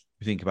 And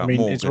you think about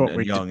Morgan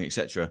and Young,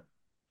 etc.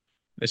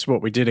 It's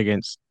what we did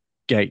against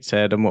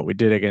Gateshead and what we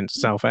did against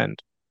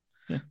Southend.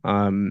 Yeah.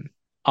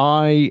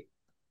 I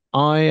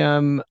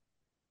am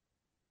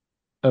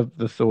of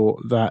the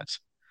thought that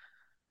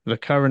the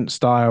current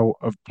style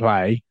of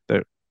play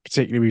that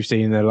particularly we've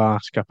seen in the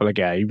last couple of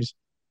games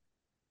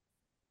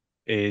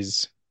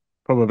is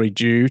probably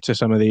due to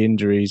some of the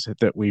injuries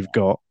that we've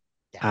got.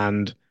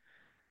 And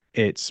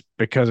it's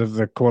because of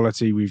the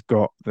quality we've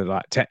got, the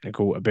like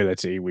technical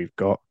ability we've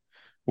got,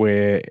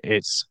 where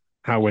it's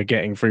how we're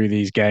getting through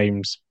these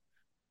games,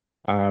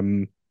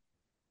 um,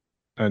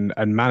 and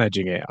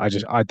managing it.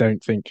 I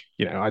don't think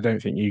I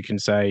don't think you can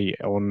say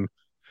on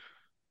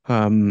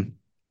um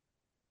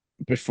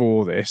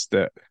before this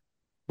that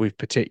we've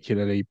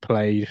particularly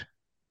played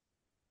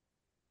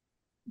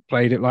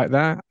it like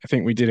that. I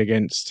think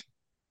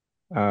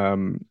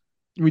um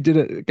we did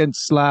it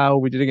against Slough,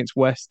 we did it against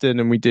Western,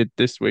 and we did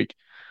this week.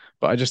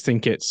 But I just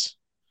think it's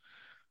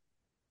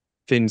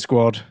thin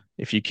squad.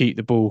 If you keep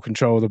the ball,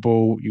 control the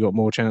ball, you got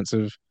more chance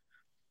of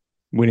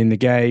winning the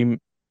game.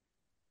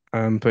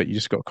 But you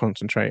just got to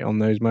concentrate on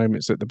those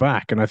moments at the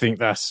back, and I think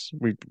that's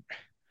we.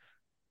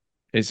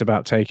 It's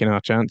about taking our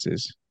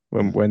chances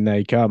when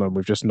they come, and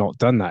we've just not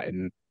done that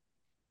in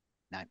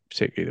No.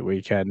 particularly the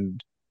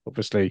weekend.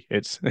 Obviously,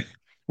 it's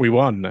we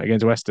won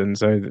against Western,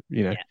 so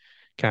Yeah.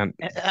 can't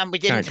And we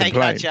didn't can't take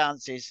our complain.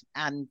 chances.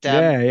 And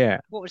Yeah.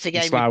 what was the And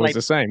game we Slough was played?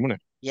 the same,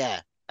 wasn't it?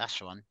 Yeah, that's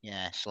the one.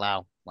 Yeah,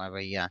 Slough, where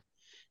we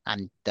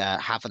and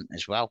haven't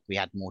as well. We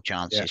had more Yeah.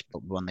 chances,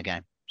 but we won the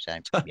game. So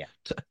yeah,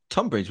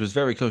 Tunbridge was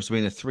very close to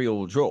being a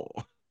 3-3 draw.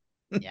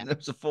 yeah. It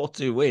was a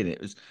 4-2 win.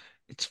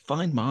 It's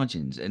fine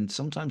margins, and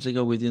sometimes they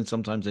go with you, and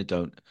sometimes they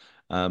don't.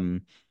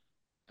 And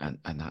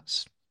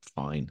that's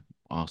fine.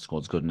 Our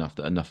squad's good enough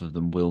that enough of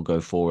them will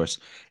go for us.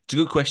 It's a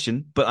good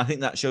question, but I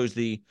think that shows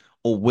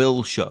or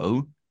will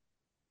show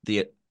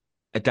the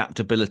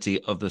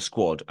adaptability of the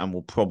squad, and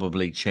will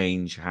probably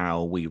change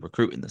how we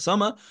recruit in the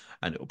summer,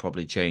 and it will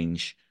probably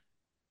change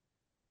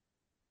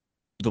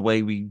the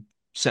way we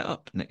set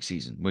up next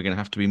season. We're going to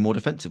have to be more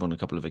defensive on a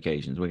couple of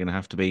occasions. We're going to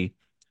have to be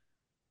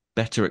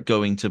better at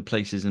going to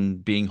places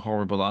and being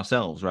horrible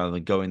ourselves rather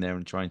than going there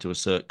and trying to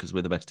assert because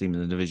we're the best team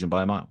in the division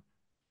by a mile.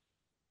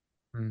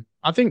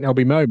 I think there'll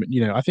be moment.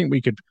 I think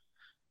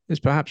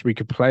perhaps we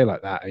could play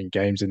like that in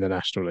games in the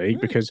National League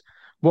because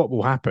what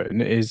will happen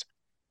is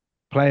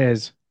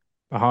players,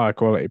 the higher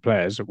quality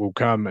players, will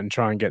come and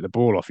try and get the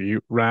ball off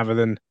you rather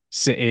than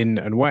sit in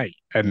and wait.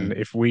 And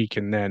if we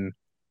can then,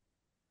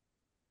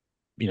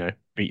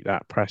 beat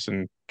that press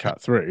and cut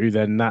through,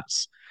 then That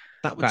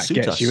would that suit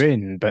gets you us.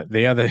 in. But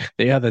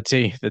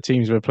the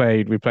teams we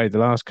played the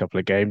last couple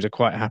of games are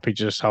quite happy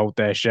to just hold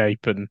their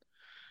shape and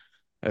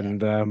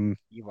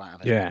You won't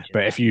have as yeah. much of But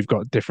that. if you've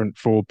got different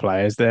forward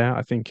players there,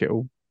 I think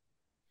it'll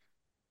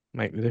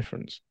make the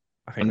difference.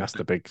 I think And that's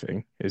the big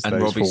thing is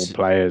and those forward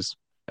players.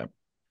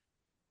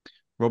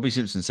 Robbie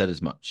Simpson said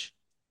as much.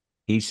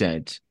 He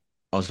said,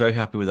 I was very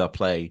happy with our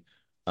play.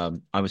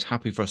 I was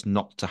happy for us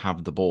not to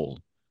have the ball.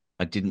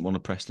 I didn't want to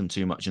press them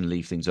too much and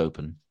leave things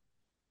open.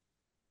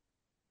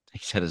 He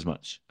said as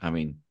much. I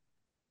mean,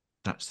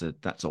 that's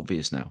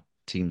obvious now.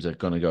 Teams are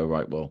gonna go,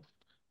 right, well,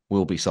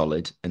 we'll be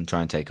solid and try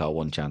and take our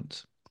one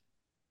chance.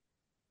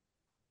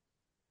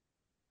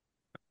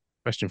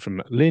 Question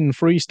from Lynn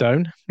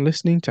Freestone.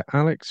 Listening to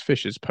Alex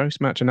Fisher's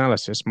post-match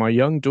analysis, my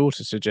young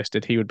daughter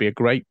suggested he would be a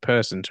great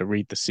person to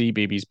read the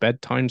CBBS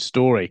bedtime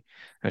story,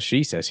 as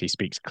she says he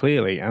speaks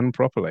clearly and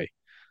properly.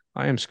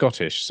 I am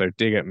Scottish, so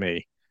dig at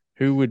me.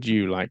 Who would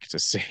you like to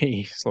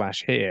see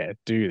 / hear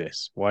do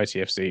this,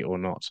 YTFC or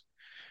not?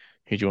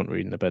 Who do you want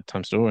reading the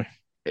bedtime story?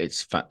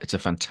 It's a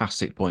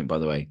fantastic point, by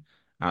the way.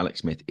 Alex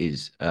Smith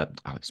is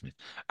Alex Smith.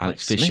 Alex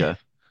Alex Smith. Fisher.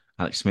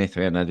 Alex Smith,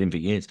 we haven't had him for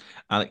years.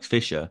 Alex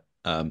Fisher,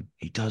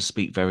 he does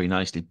speak very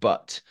nicely,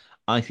 but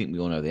I think we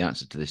all know the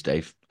answer to this,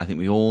 Dave. I think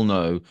we all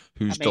know I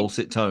whose mean,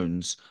 dulcet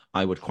tones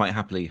I would quite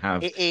happily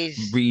have it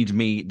is read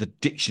me the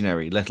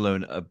dictionary, let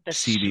alone a the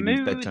CBBS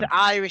smooth bedtime.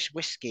 Irish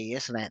whiskey,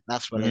 isn't it?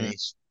 That's what it Mm,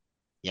 is.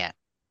 Yeah.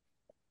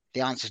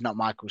 The answer's not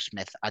Michael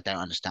Smith. I don't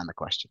understand the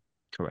question.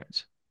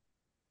 correct.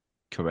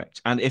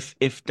 Correct. And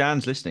if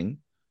Dan's listening,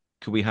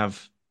 could we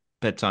have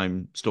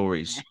bedtime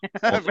stories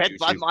on Read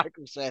by YouTube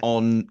Michael Smith.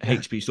 on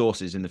HP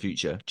sources in the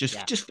future?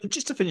 Yeah.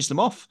 Just to finish them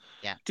off.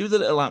 Yeah. Do the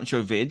little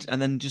outro vid and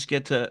then just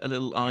get a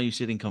little Are You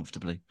Sitting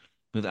Comfortably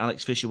with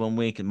Alex Fisher one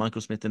week and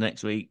Michael Smith the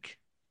next week.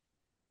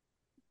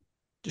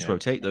 Just Yeah.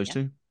 rotate those Yeah.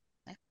 two.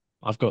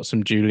 I've got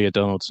some Julia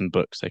Donaldson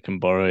books they can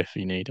borrow if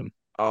you need them.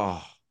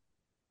 Oh,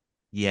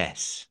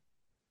 yes.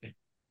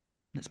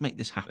 Let's make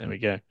this There happen. we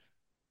go.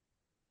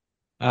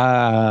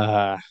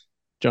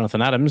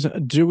 Jonathan Adams,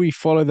 do we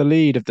follow the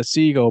lead of the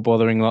Seagull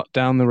bothering lot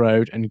down the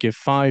road and give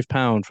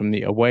 £5 from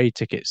the away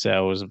ticket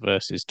sales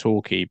versus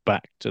Torquay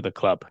back to the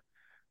club?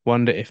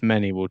 Wonder if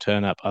many will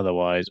turn up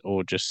otherwise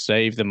or just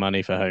save the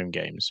money for home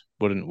games.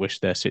 Wouldn't wish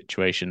their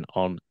situation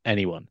on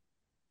anyone.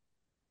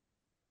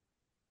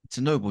 It's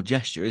a noble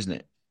gesture, isn't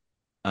it?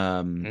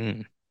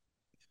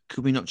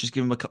 Could we not just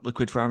give him a couple of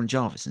quid for Aaron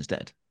Jarvis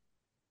instead?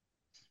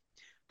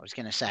 I was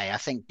going to say, I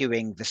think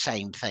doing the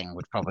same thing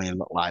would probably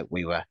look like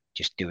we were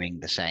just doing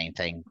the same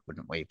thing,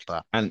 wouldn't we?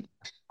 But And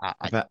I,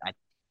 I I, bet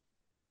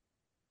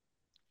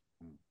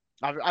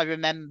I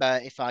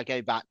remember if I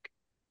go back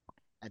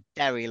a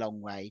very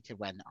long way to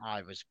when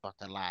I was but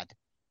a lad,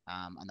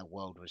 and the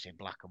world was in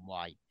black and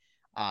white.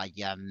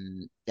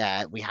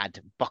 We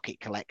had bucket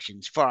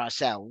collections for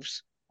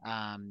ourselves,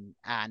 and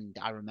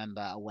I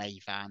remember away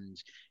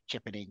fans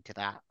chipping into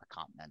that. I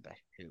can't remember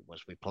who it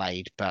was we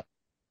played, but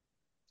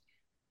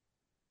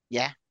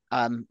yeah.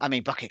 I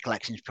mean, bucket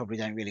collections probably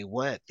don't really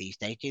work these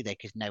days, do they?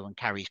 Because no one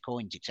carries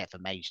coins except for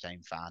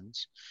Maidstone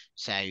fans.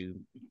 So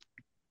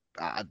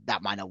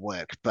that might not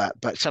work. But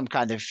some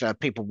kind of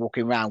people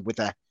walking around with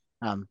a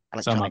Sum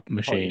electronic up point of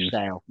machine.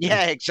 sale.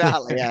 Yeah,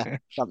 exactly. Yeah,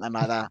 something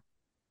like that.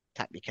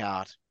 Tap your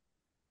card.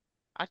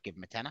 I'd give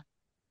them a tenner.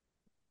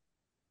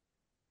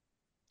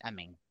 I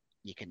mean,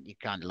 you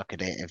kind of look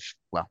at it if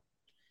well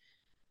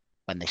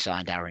when they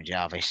signed Aaron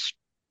Jarvis.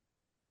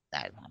 No,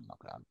 I'm not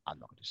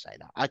going to say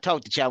that. I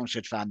told the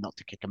Chelmsford fan not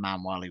to kick a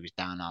man while he was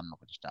down. I'm not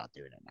going to start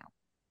doing it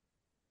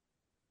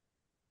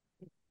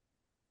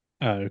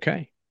now.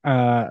 Okay.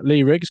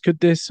 Lee Riggs, could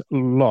this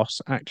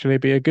loss actually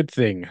be a good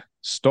thing?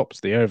 Stops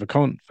the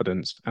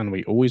overconfidence, and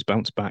we always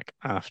bounce back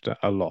after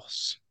a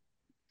loss.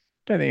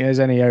 Don't think there's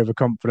any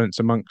overconfidence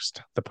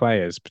amongst the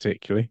players,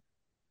 particularly.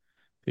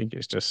 I think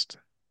it's just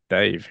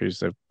Dave who's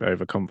the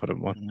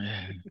overconfident one,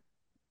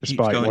 Keeps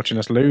despite going. watching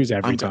us lose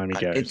every time he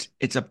goes.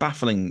 It's a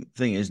baffling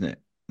thing, isn't it?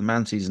 The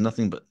man sees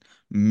nothing but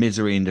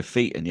misery and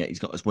defeat, and yet he's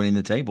got us winning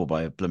the table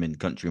by a blooming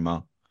country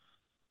mile.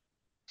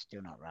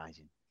 Still not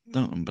rising.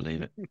 Don't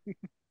believe it.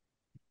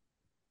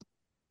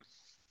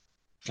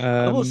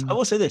 I Um,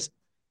 will say this,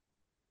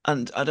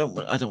 and I don't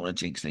want to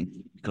jinx things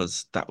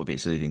because that would be a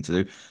silly thing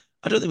to do.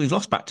 I don't think we've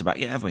lost back to back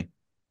yet, have we?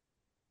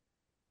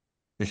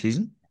 This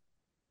season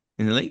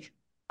in the league?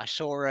 I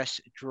saw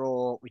us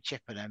draw with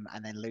Chippenham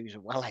and then lose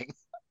at Welling.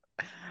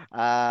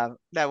 No,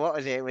 what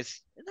was it? It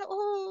was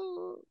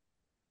oh,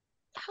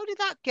 how did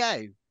that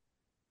go?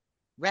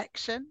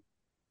 Wrexham?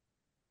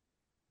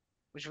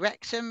 Was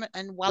Wrexham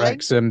and Welling?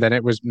 Wrexham, then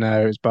it was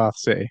no, it was Bath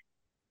City.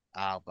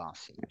 Oh,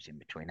 Barcy was in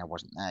between. I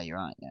wasn't there. You're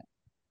right. Yeah.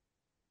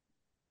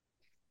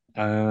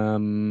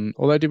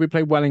 Although did we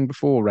play Welling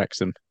before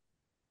Wrexham?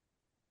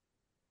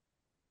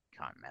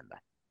 Can't remember.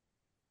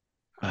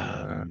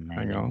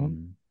 Hang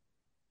on.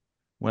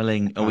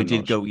 Welling. Oh, we I'm did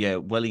not go. Yeah,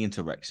 Welling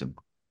into Wrexham,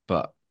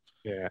 but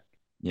Yeah.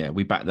 yeah,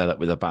 we backed that up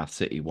with a Bath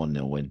City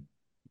 1-0 win.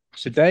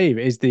 So Dave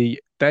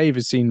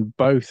has seen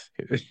both.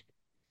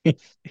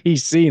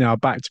 He's seen our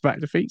back-to-back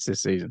defeats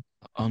this season,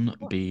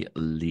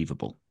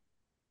 Unbelievable.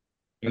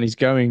 and he's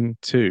going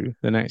to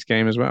the next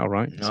game as well,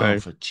 right? Oh, So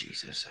for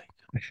Jesus'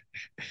 sake.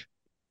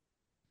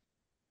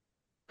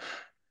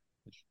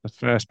 the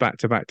first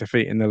back-to-back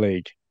defeat in the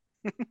league.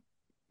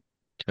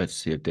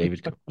 Courtesy of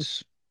David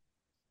Coates.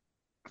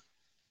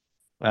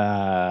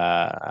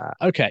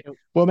 Okay.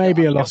 Well,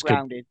 maybe a loss could.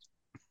 grounded.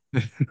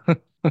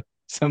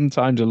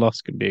 Sometimes a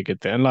loss can be a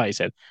good thing, and like you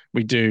said,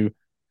 we do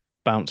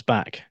bounce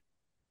back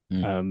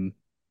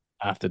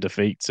after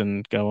defeats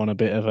and go on a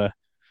bit of a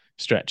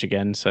stretch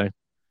again. So,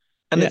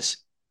 And yeah.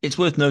 it's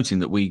worth noting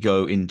that we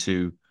go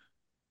into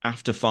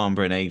after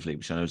Farnborough and Aveley,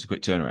 which I know is a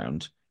quick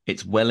turnaround.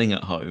 It's Welling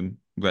at home,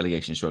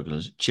 relegation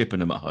strugglers,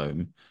 Chippenham at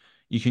home.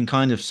 You can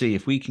kind of see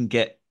if we can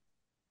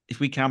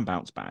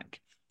bounce back,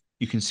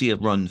 you can see a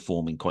run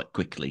forming quite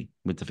quickly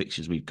with the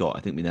fixtures we've got. I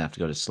think we then have to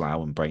go to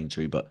Slough and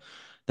Braintree, but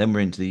then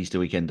we're into the Easter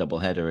weekend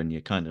doubleheader, and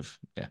you're kind of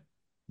yeah.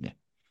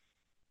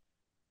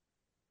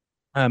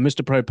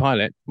 Mr. Pro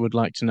Pilot would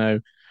like to know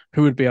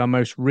who would be our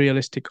most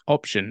realistic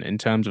option in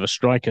terms of a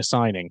striker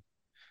signing.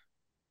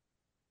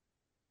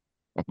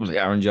 Probably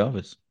Aaron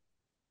Jarvis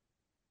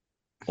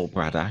or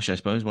Brad Ash, I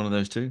suppose, one of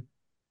those two.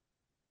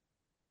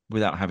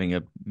 Without having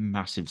a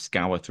massive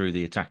scour through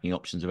the attacking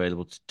options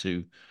available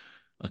to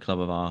a club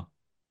of our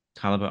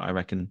caliber, I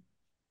reckon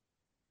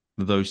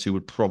those two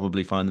would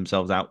probably find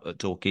themselves out at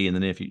Torquay in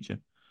the near future.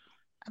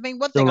 I mean,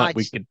 one Feel thing like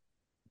we could.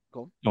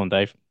 Go on,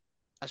 Dave.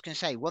 I was going to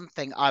say one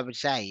thing I would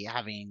say,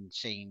 having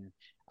seen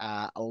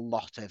a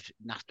lot of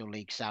National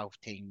League South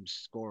teams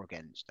score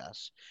against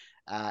us,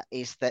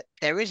 is that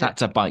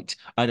That's a bite.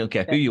 I don't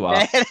care who you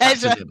are.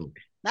 That's a nibble.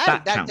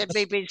 No, that's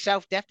me being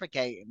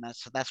self-deprecating.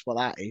 That's what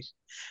that is.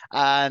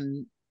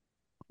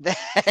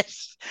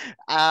 There's,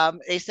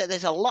 is that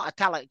there's a lot of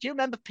talent. Do you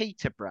remember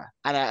Peterborough?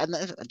 And I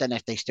don't know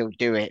if they still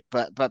do it,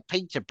 but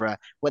Peterborough,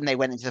 when they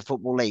went into the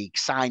Football League,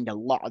 signed a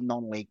lot of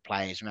non-league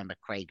players. Remember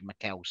Craig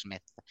McElsmith,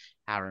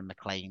 Aaron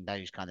McLean,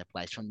 those kind of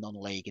players from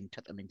non-league, and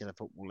took them into the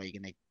Football League,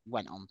 and they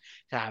went on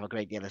to have a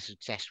great deal of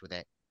success with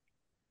it.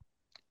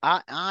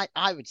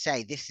 I would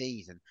say this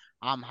season,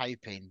 I'm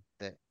hoping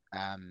that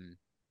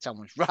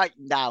someone's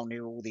writing down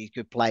who all these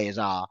good players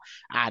are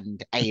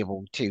and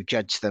able to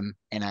judge them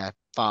in a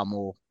far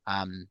more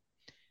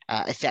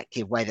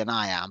effective way than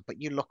I am.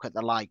 But you look at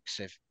the likes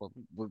of, well,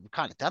 we've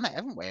kind of done it,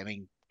 haven't we? I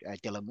mean,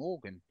 Dylan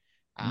Morgan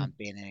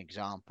being an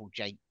example,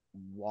 Jake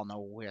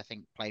Wannell, who I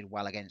think played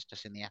well against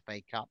us in the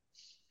FA Cup,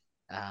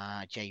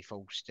 Jay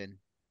Falston.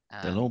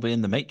 They'll all be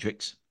in the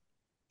matrix.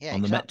 Yeah,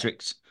 on exactly. the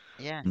metrics.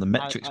 Yeah, on the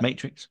metrics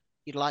matrix.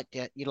 You'd like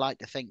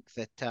to think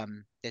that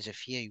there's a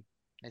few.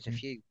 There's a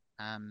few.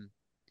 I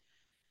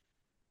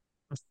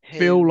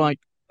feel like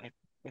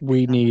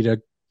we that need a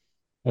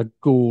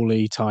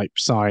goalie type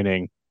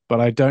signing, but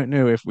I don't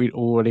know if we'd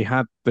already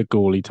had the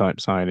goalie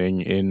type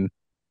signing in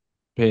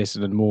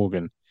Pearson and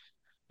Morgan.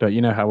 But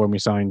you know how when we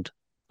signed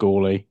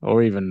Gourley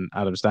or even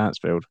Adam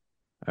Stansfield,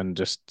 and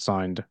just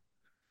signed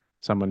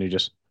someone who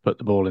just put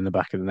the ball in the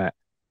back of the net.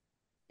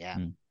 Yeah.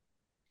 Mm.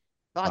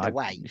 By the I-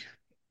 way,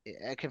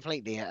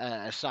 completely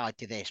aside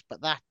to this,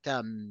 but that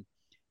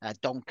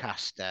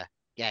Doncaster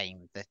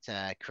game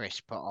that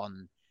Chris put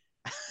on.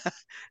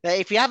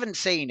 If you haven't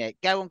seen it,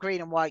 go on Green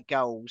and White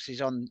Goals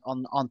is on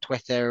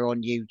Twitter or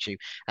on YouTube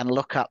and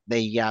look up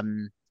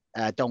the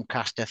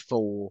Doncaster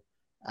 4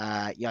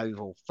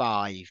 Yeovil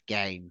 5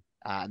 game.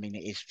 I mean, it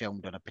is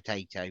filmed on a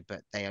potato,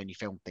 but they only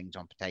filmed things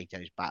on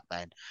potatoes back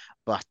then.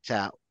 But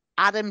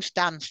Adam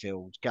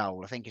Stansfield's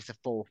goal, I think it's the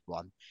fourth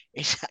one,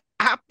 is an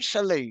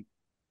absolute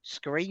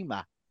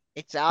screamer.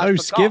 I forgot.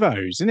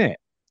 Skivos, isn't it?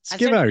 I said,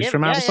 Skivos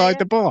from yeah, yeah, outside yeah.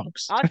 the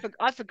box.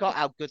 I forgot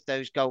how good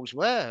those goals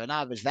were, and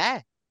I was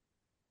there.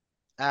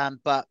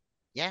 But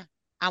yeah,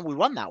 and we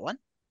won that one.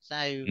 So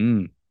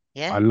I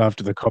yeah,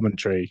 loved the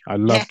commentary. I yeah.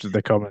 loved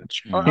the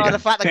commentary. Or the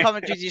fact the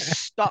commentary just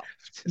stopped.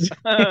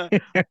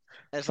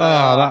 It's like,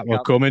 Oh, I that was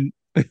can't. coming.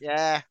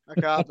 Yeah, I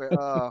can't.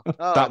 Oh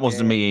That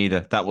wasn't dear. me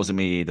either. That wasn't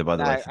me either, by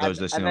the way, No, for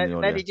those listening and on the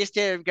then audio. you just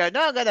hear him go,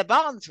 "No, I'm going to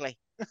Barnsley,"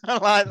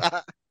 like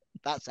that.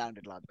 That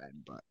sounded like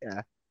Ben, but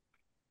yeah.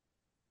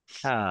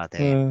 Oh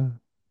dear.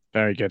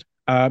 Very good.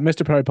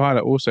 Mr. Pro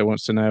Pilot also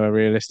wants to know a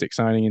realistic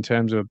signing in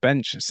terms of a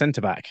bench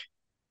centre back.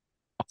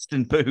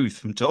 Austin Booth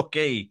from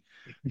Torquay.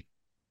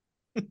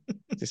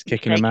 Just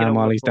kicking a Taking man all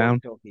while the he's poor down.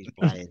 Torquay's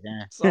players,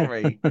 yeah.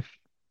 Sorry.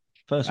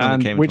 First one that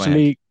And came into my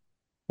head.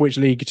 which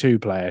League Two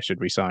player should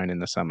we sign in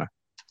the summer?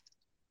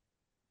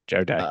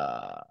 Joe Day.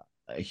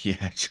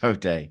 Yeah, Joe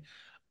Day.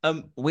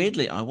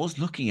 Weirdly, I was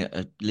looking at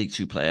a League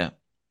Two player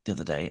the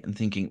other day and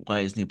thinking, why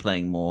isn't he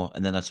playing more?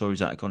 And then I saw he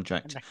was out of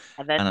contract.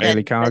 And then, And I-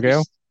 Bailey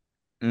Cargill.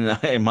 No,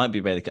 it might be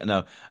Bailey.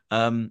 No.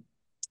 Name.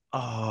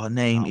 oh,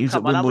 He was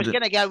at come on! I was Wimbledon.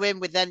 going to go in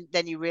with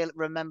then you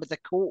remember the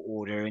court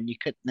order and you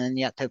couldn't. Then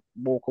you had to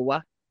walk away.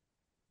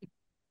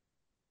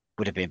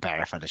 Would have been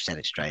better if I'd have said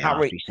it straight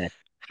after he said.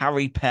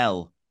 Harry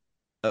Pell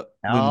at Oh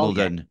yeah,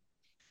 Wimbledon.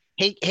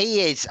 he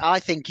is. I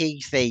think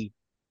he's the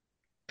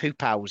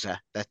Poophauser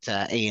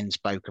that Ian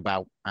spoke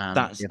about.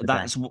 That's the other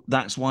that's day.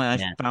 that's why I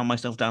Yeah. found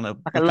myself down a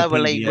Like a lower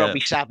league Wikipedia. Robbie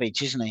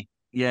Savage, isn't he?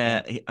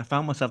 Yeah, I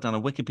found myself down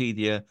a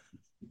Wikipedia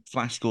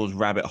flash scores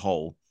rabbit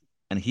hole,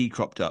 and he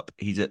cropped up.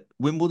 He's at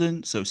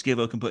Wimbledon, so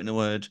Skivo can put in a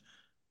word.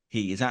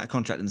 He is out of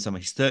contract in the summer.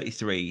 He's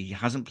 33. He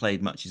hasn't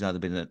played much. He's either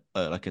been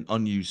like an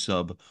unused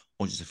sub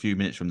or just a few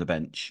minutes from the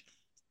bench.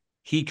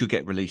 He could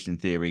get released in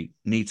theory.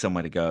 Need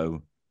somewhere to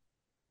go.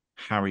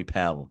 Harry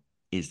Pell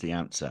is the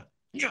answer.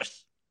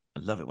 Yes, I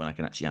love it when I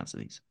can actually answer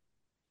these.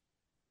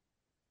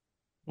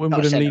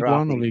 Wimbledon League centre-half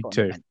One or that you League put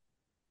on Two?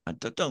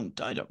 the bench.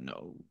 I don't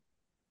know.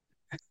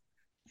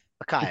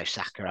 Bukayo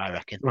Saka, I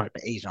reckon. Right.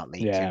 But he's not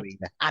League Yeah. Two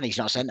either, and he's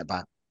not centre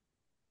back.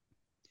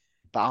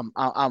 But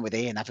I'm with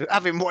Ian.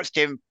 Having watched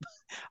him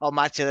on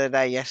Match of the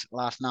Day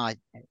last night.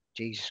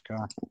 Jesus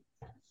Christ.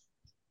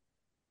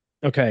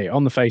 Okay,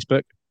 on the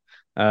Facebook,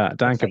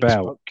 Dan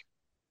Cabell. Facebook.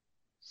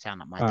 Sound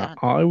like my dad.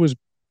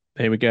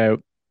 Here we go.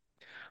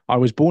 I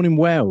was born in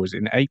Wales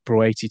in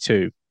April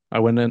 '82. I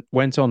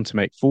went on to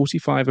make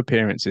 45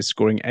 appearances,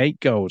 scoring 8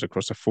 goals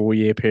across a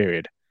 4-year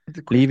period.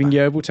 Leaving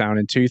Yeovil Town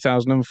in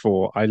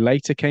 2004, I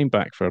later came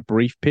back for a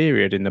brief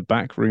period in the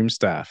backroom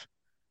staff.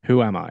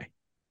 Who am I?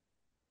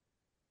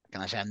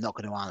 Can I say I'm not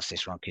going to answer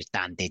this one because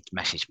Dan did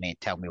message me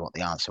and tell me what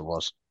the answer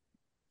was,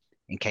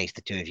 in case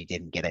the two of you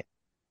didn't get it.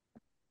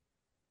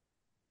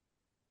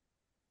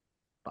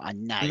 But I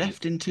know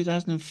Left in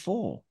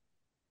 2004.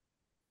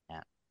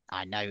 Yeah,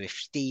 I know if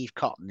Steve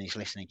Cotton is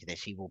listening to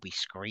this, he will be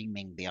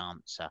screaming the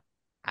answer.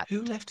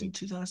 Who left in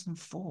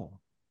 2004?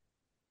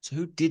 So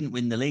who didn't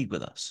win the league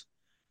with us?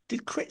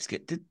 Did Critz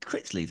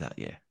leave that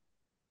year?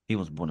 He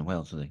wasn't born in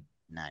Wales, was he?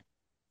 No.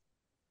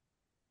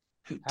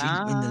 Who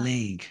didn't win the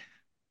league?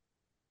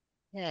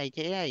 Yeah,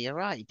 yeah, you're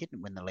right. He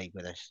didn't win the league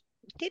with us,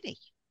 did he?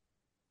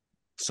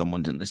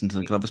 Someone didn't listen to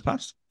the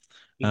Gloverscast.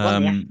 He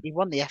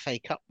won the FA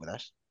Cup with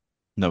us.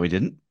 No, he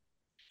didn't.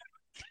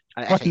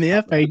 Won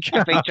the FA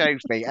Cup.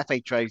 FA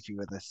Trophy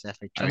with us.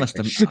 FA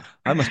Trophy.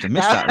 I must have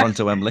missed that run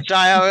to Wembley. So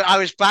I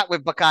was back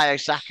with Bukayo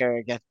Saka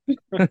again.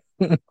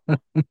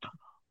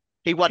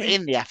 He won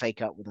in the FA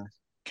Cup with us.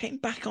 Came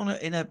back on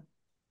it in a.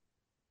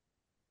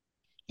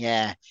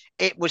 Yeah,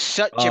 it was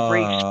such a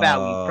brief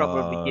spell. You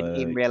probably didn't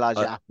even realise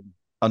it happened.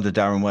 Under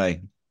Darren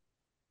Way.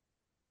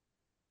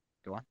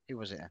 Go on. Who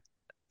was it?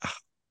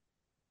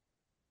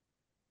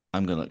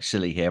 I'm going to look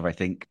silly here, I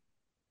think.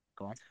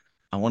 Go on.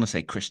 I want to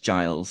say Chris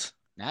Giles.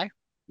 No,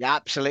 you're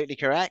absolutely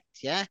correct.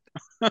 Yeah.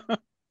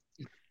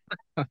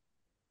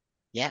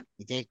 Yeah,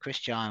 he did. Chris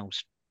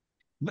Giles.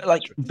 But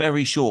like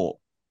very short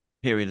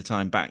period of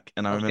time back.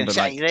 And I remember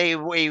he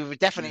was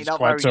definitely not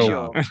very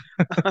short.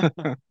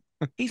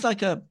 He's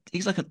like an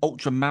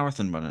ultra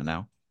marathon runner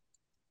now.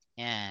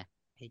 Yeah.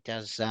 He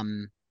does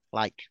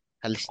like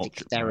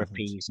holistic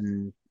therapies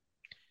and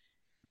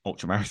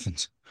ultra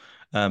marathons.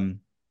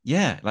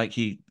 Yeah, like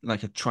a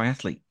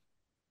triathlete.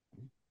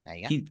 There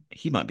you go.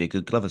 He might be a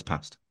good Glover's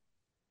past.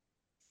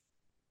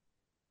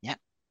 Yeah.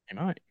 He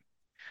might.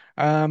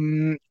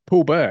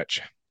 Paul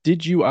Birch.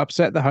 Did you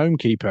upset the home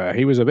keeper?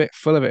 He was a bit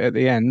full of it at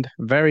the end.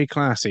 Very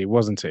classy,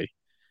 wasn't he?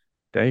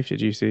 Dave,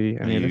 did you see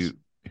Are any of this? you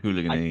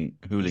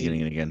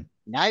hooliganing again?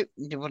 No,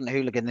 it wasn't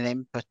hooliganing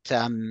him, but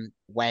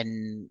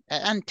when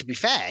and to be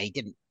fair, he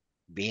didn't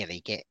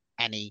really get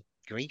any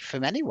grief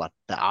from anyone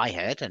that I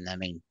heard. And I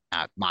mean,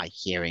 my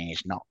hearing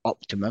is not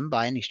optimum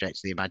by any stretch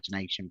of the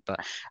imagination, but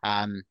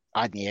I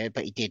didn't hear.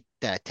 But he did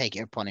take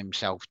it upon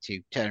himself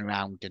to turn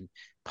around and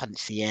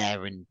punch the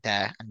air and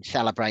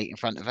celebrate in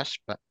front of us.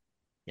 But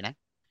you know,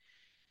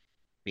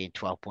 being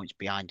 12 points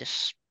behind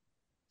us,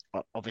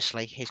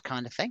 obviously his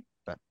kind of thing.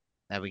 But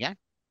there we go.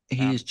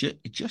 He is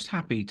just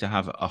happy to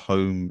have a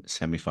home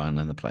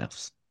semi-final in the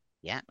playoffs.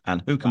 Yeah,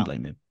 and who can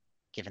blame him?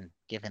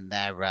 Given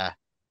their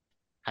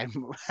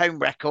home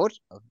record,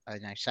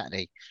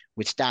 Saturday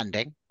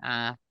withstanding,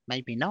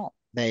 maybe not.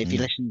 If you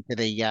listen to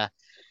the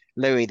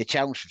Louis, the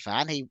Chelmsford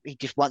fan, he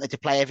just wanted to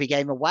play every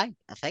game away.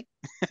 I think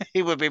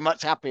he would be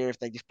much happier if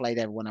they just played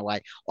everyone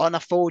away on a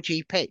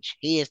 4G pitch.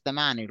 He is the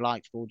man who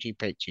likes 4G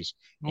pitches.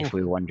 If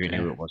we were wondering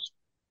who it was.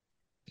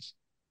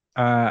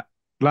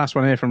 Last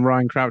one here from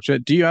Ryan Croucher.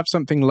 Do you have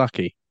something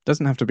lucky?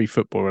 Doesn't have to be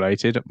football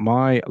related.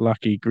 My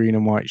lucky green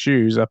and white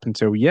shoes up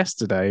until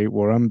yesterday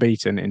were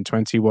unbeaten in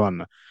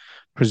 21.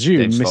 Presume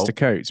Dave's Mr. fault.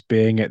 Coates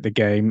being at the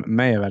game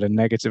may have had a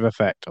negative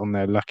effect on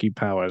their lucky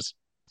powers.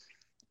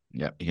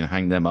 Yeah, you can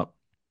hang them up.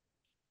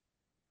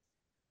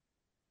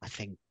 I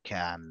think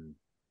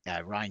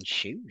Ryan's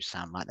shoes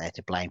sound like they're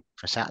to blame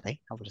for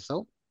Saturday. I would have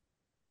thought.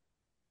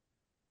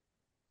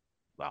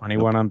 Well,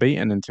 21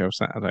 unbeaten until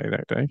Saturday,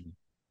 though, Dave.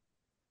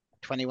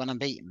 21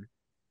 unbeaten.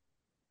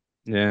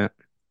 Yeah.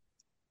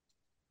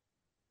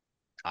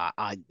 Do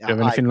you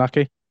have anything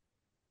lucky?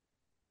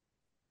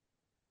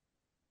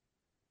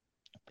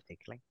 Not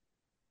particularly.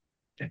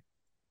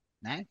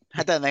 No,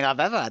 I don't think I've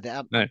ever had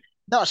it. No.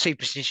 Not a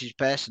superstitious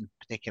person,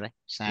 particularly.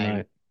 So,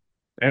 no.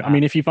 I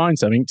mean, if you find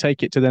something,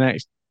 take it to the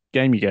next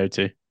game you go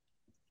to.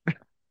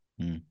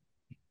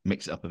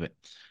 Mix it up a bit.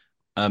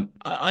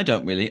 I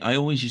don't really. I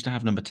always used to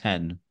have number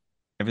 10.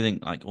 Everything,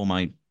 like all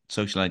my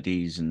social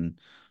IDs, and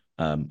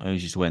I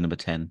always used to wear number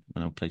 10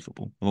 when I played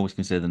football. I've always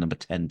considered the number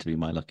 10 to be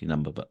my lucky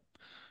number, but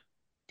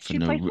for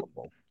no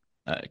football?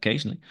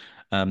 Occasionally,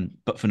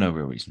 but for no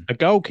real reason. A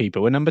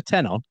goalkeeper with number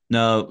 10 on?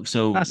 No,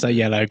 so that's a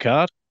yellow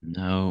card.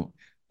 No,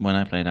 when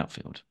I played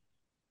outfield.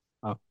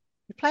 Oh,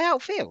 you play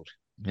outfield?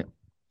 Yeah.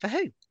 For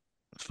who?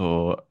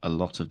 For a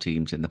lot of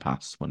teams in the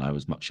past when I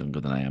was much younger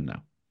than I am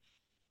now.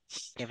 Do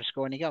you ever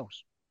score any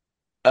goals?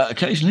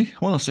 Occasionally,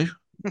 1 or 2.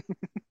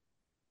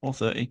 Or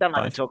 30. Don't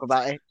like to talk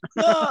about it.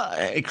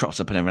 It crops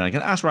up and everything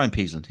again. Ask Ryan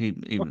Peasland.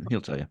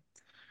 He'll tell you.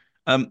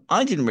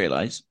 I didn't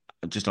realise,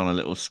 just on a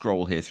little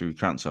scroll here through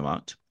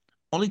Transfermarkt,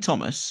 Ollie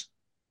Thomas,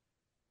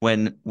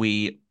 when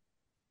we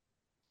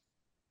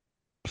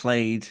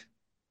played,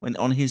 when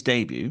on his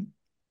debut,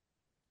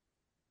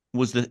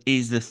 is the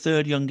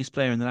 3rd youngest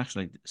player in the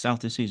National League South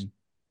this season.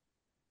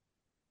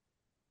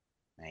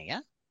 There you go.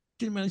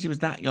 Didn't realise he was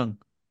that young.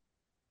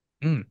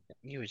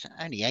 He was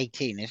only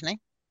 18, isn't he?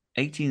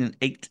 18 and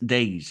 8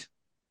 days.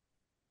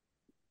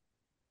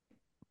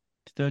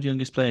 3rd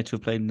youngest player to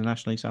have played in the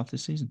National League South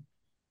this season.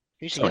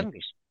 Who's the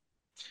youngest?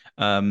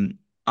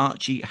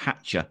 Archie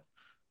Hatcher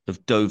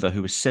of Dover,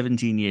 who was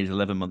 17 years,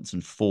 11 months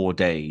and 4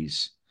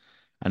 days.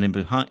 And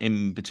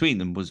in between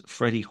them was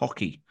Freddie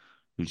Hockey,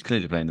 who's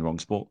clearly playing the wrong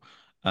sport,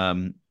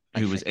 who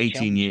was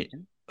 18 years,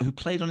 who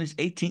played on his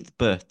 18th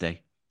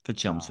birthday for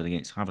Chelmsford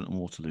against Havant and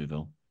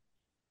Waterlooville.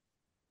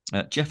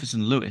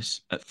 Jefferson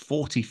Lewis, at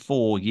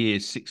 44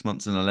 years, 6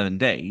 months and 11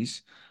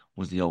 days,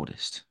 was the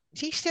oldest. Is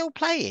he still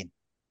playing?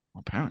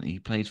 Apparently, he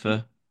played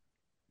for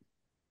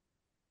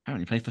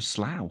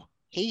Slough.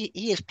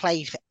 He has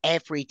played for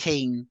every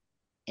team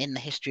in the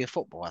history of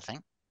football, I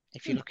think.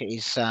 If you look at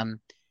his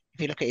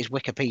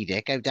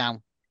Wikipedia, go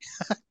down.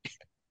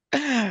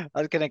 I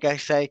was going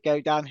to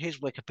go down his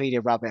Wikipedia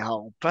rabbit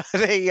hole, but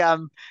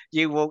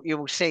you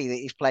will see that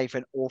he's played for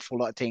an awful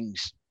lot of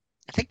teams.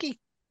 I think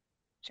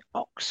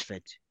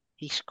Oxford.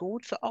 He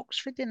scored for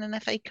Oxford in an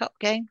FA Cup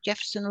game,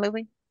 Jefferson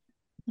Louis.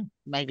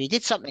 Maybe he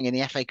did something in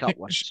the FA Cup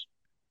once.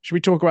 Should we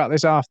talk about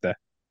this after?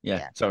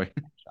 Yeah. Sorry.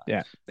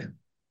 Yeah. Is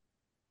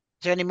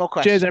there any more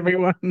questions? Cheers,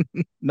 everyone.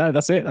 No,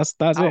 that's it. That's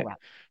it. Right.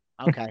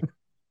 Okay.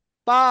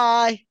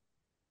 Bye.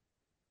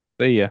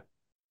 See ya.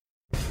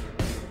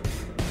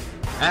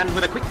 And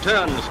with a quick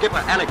turn, skipper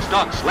Alex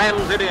Dock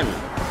slams it in.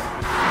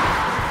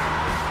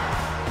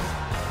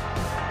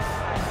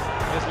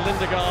 There's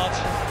Lindegaard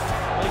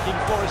making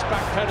Forrest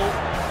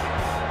backpedal.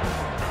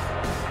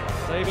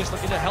 Davis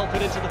looking to help it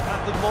into the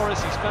path of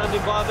Morris. He's found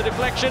him via the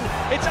deflection.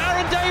 It's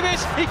Aaron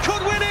Davis. He could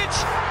win it.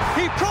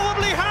 He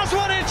probably has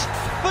won it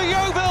for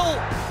Yeovil.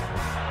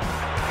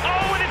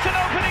 Oh, and it's an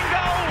opening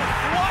goal.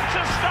 What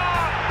a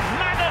start.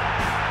 Madden,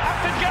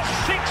 after just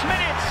 6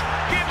 minutes,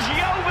 gives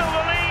Yeovil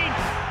the lead.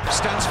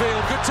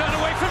 Stansfield, good turn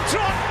away from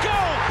Trot. Goal!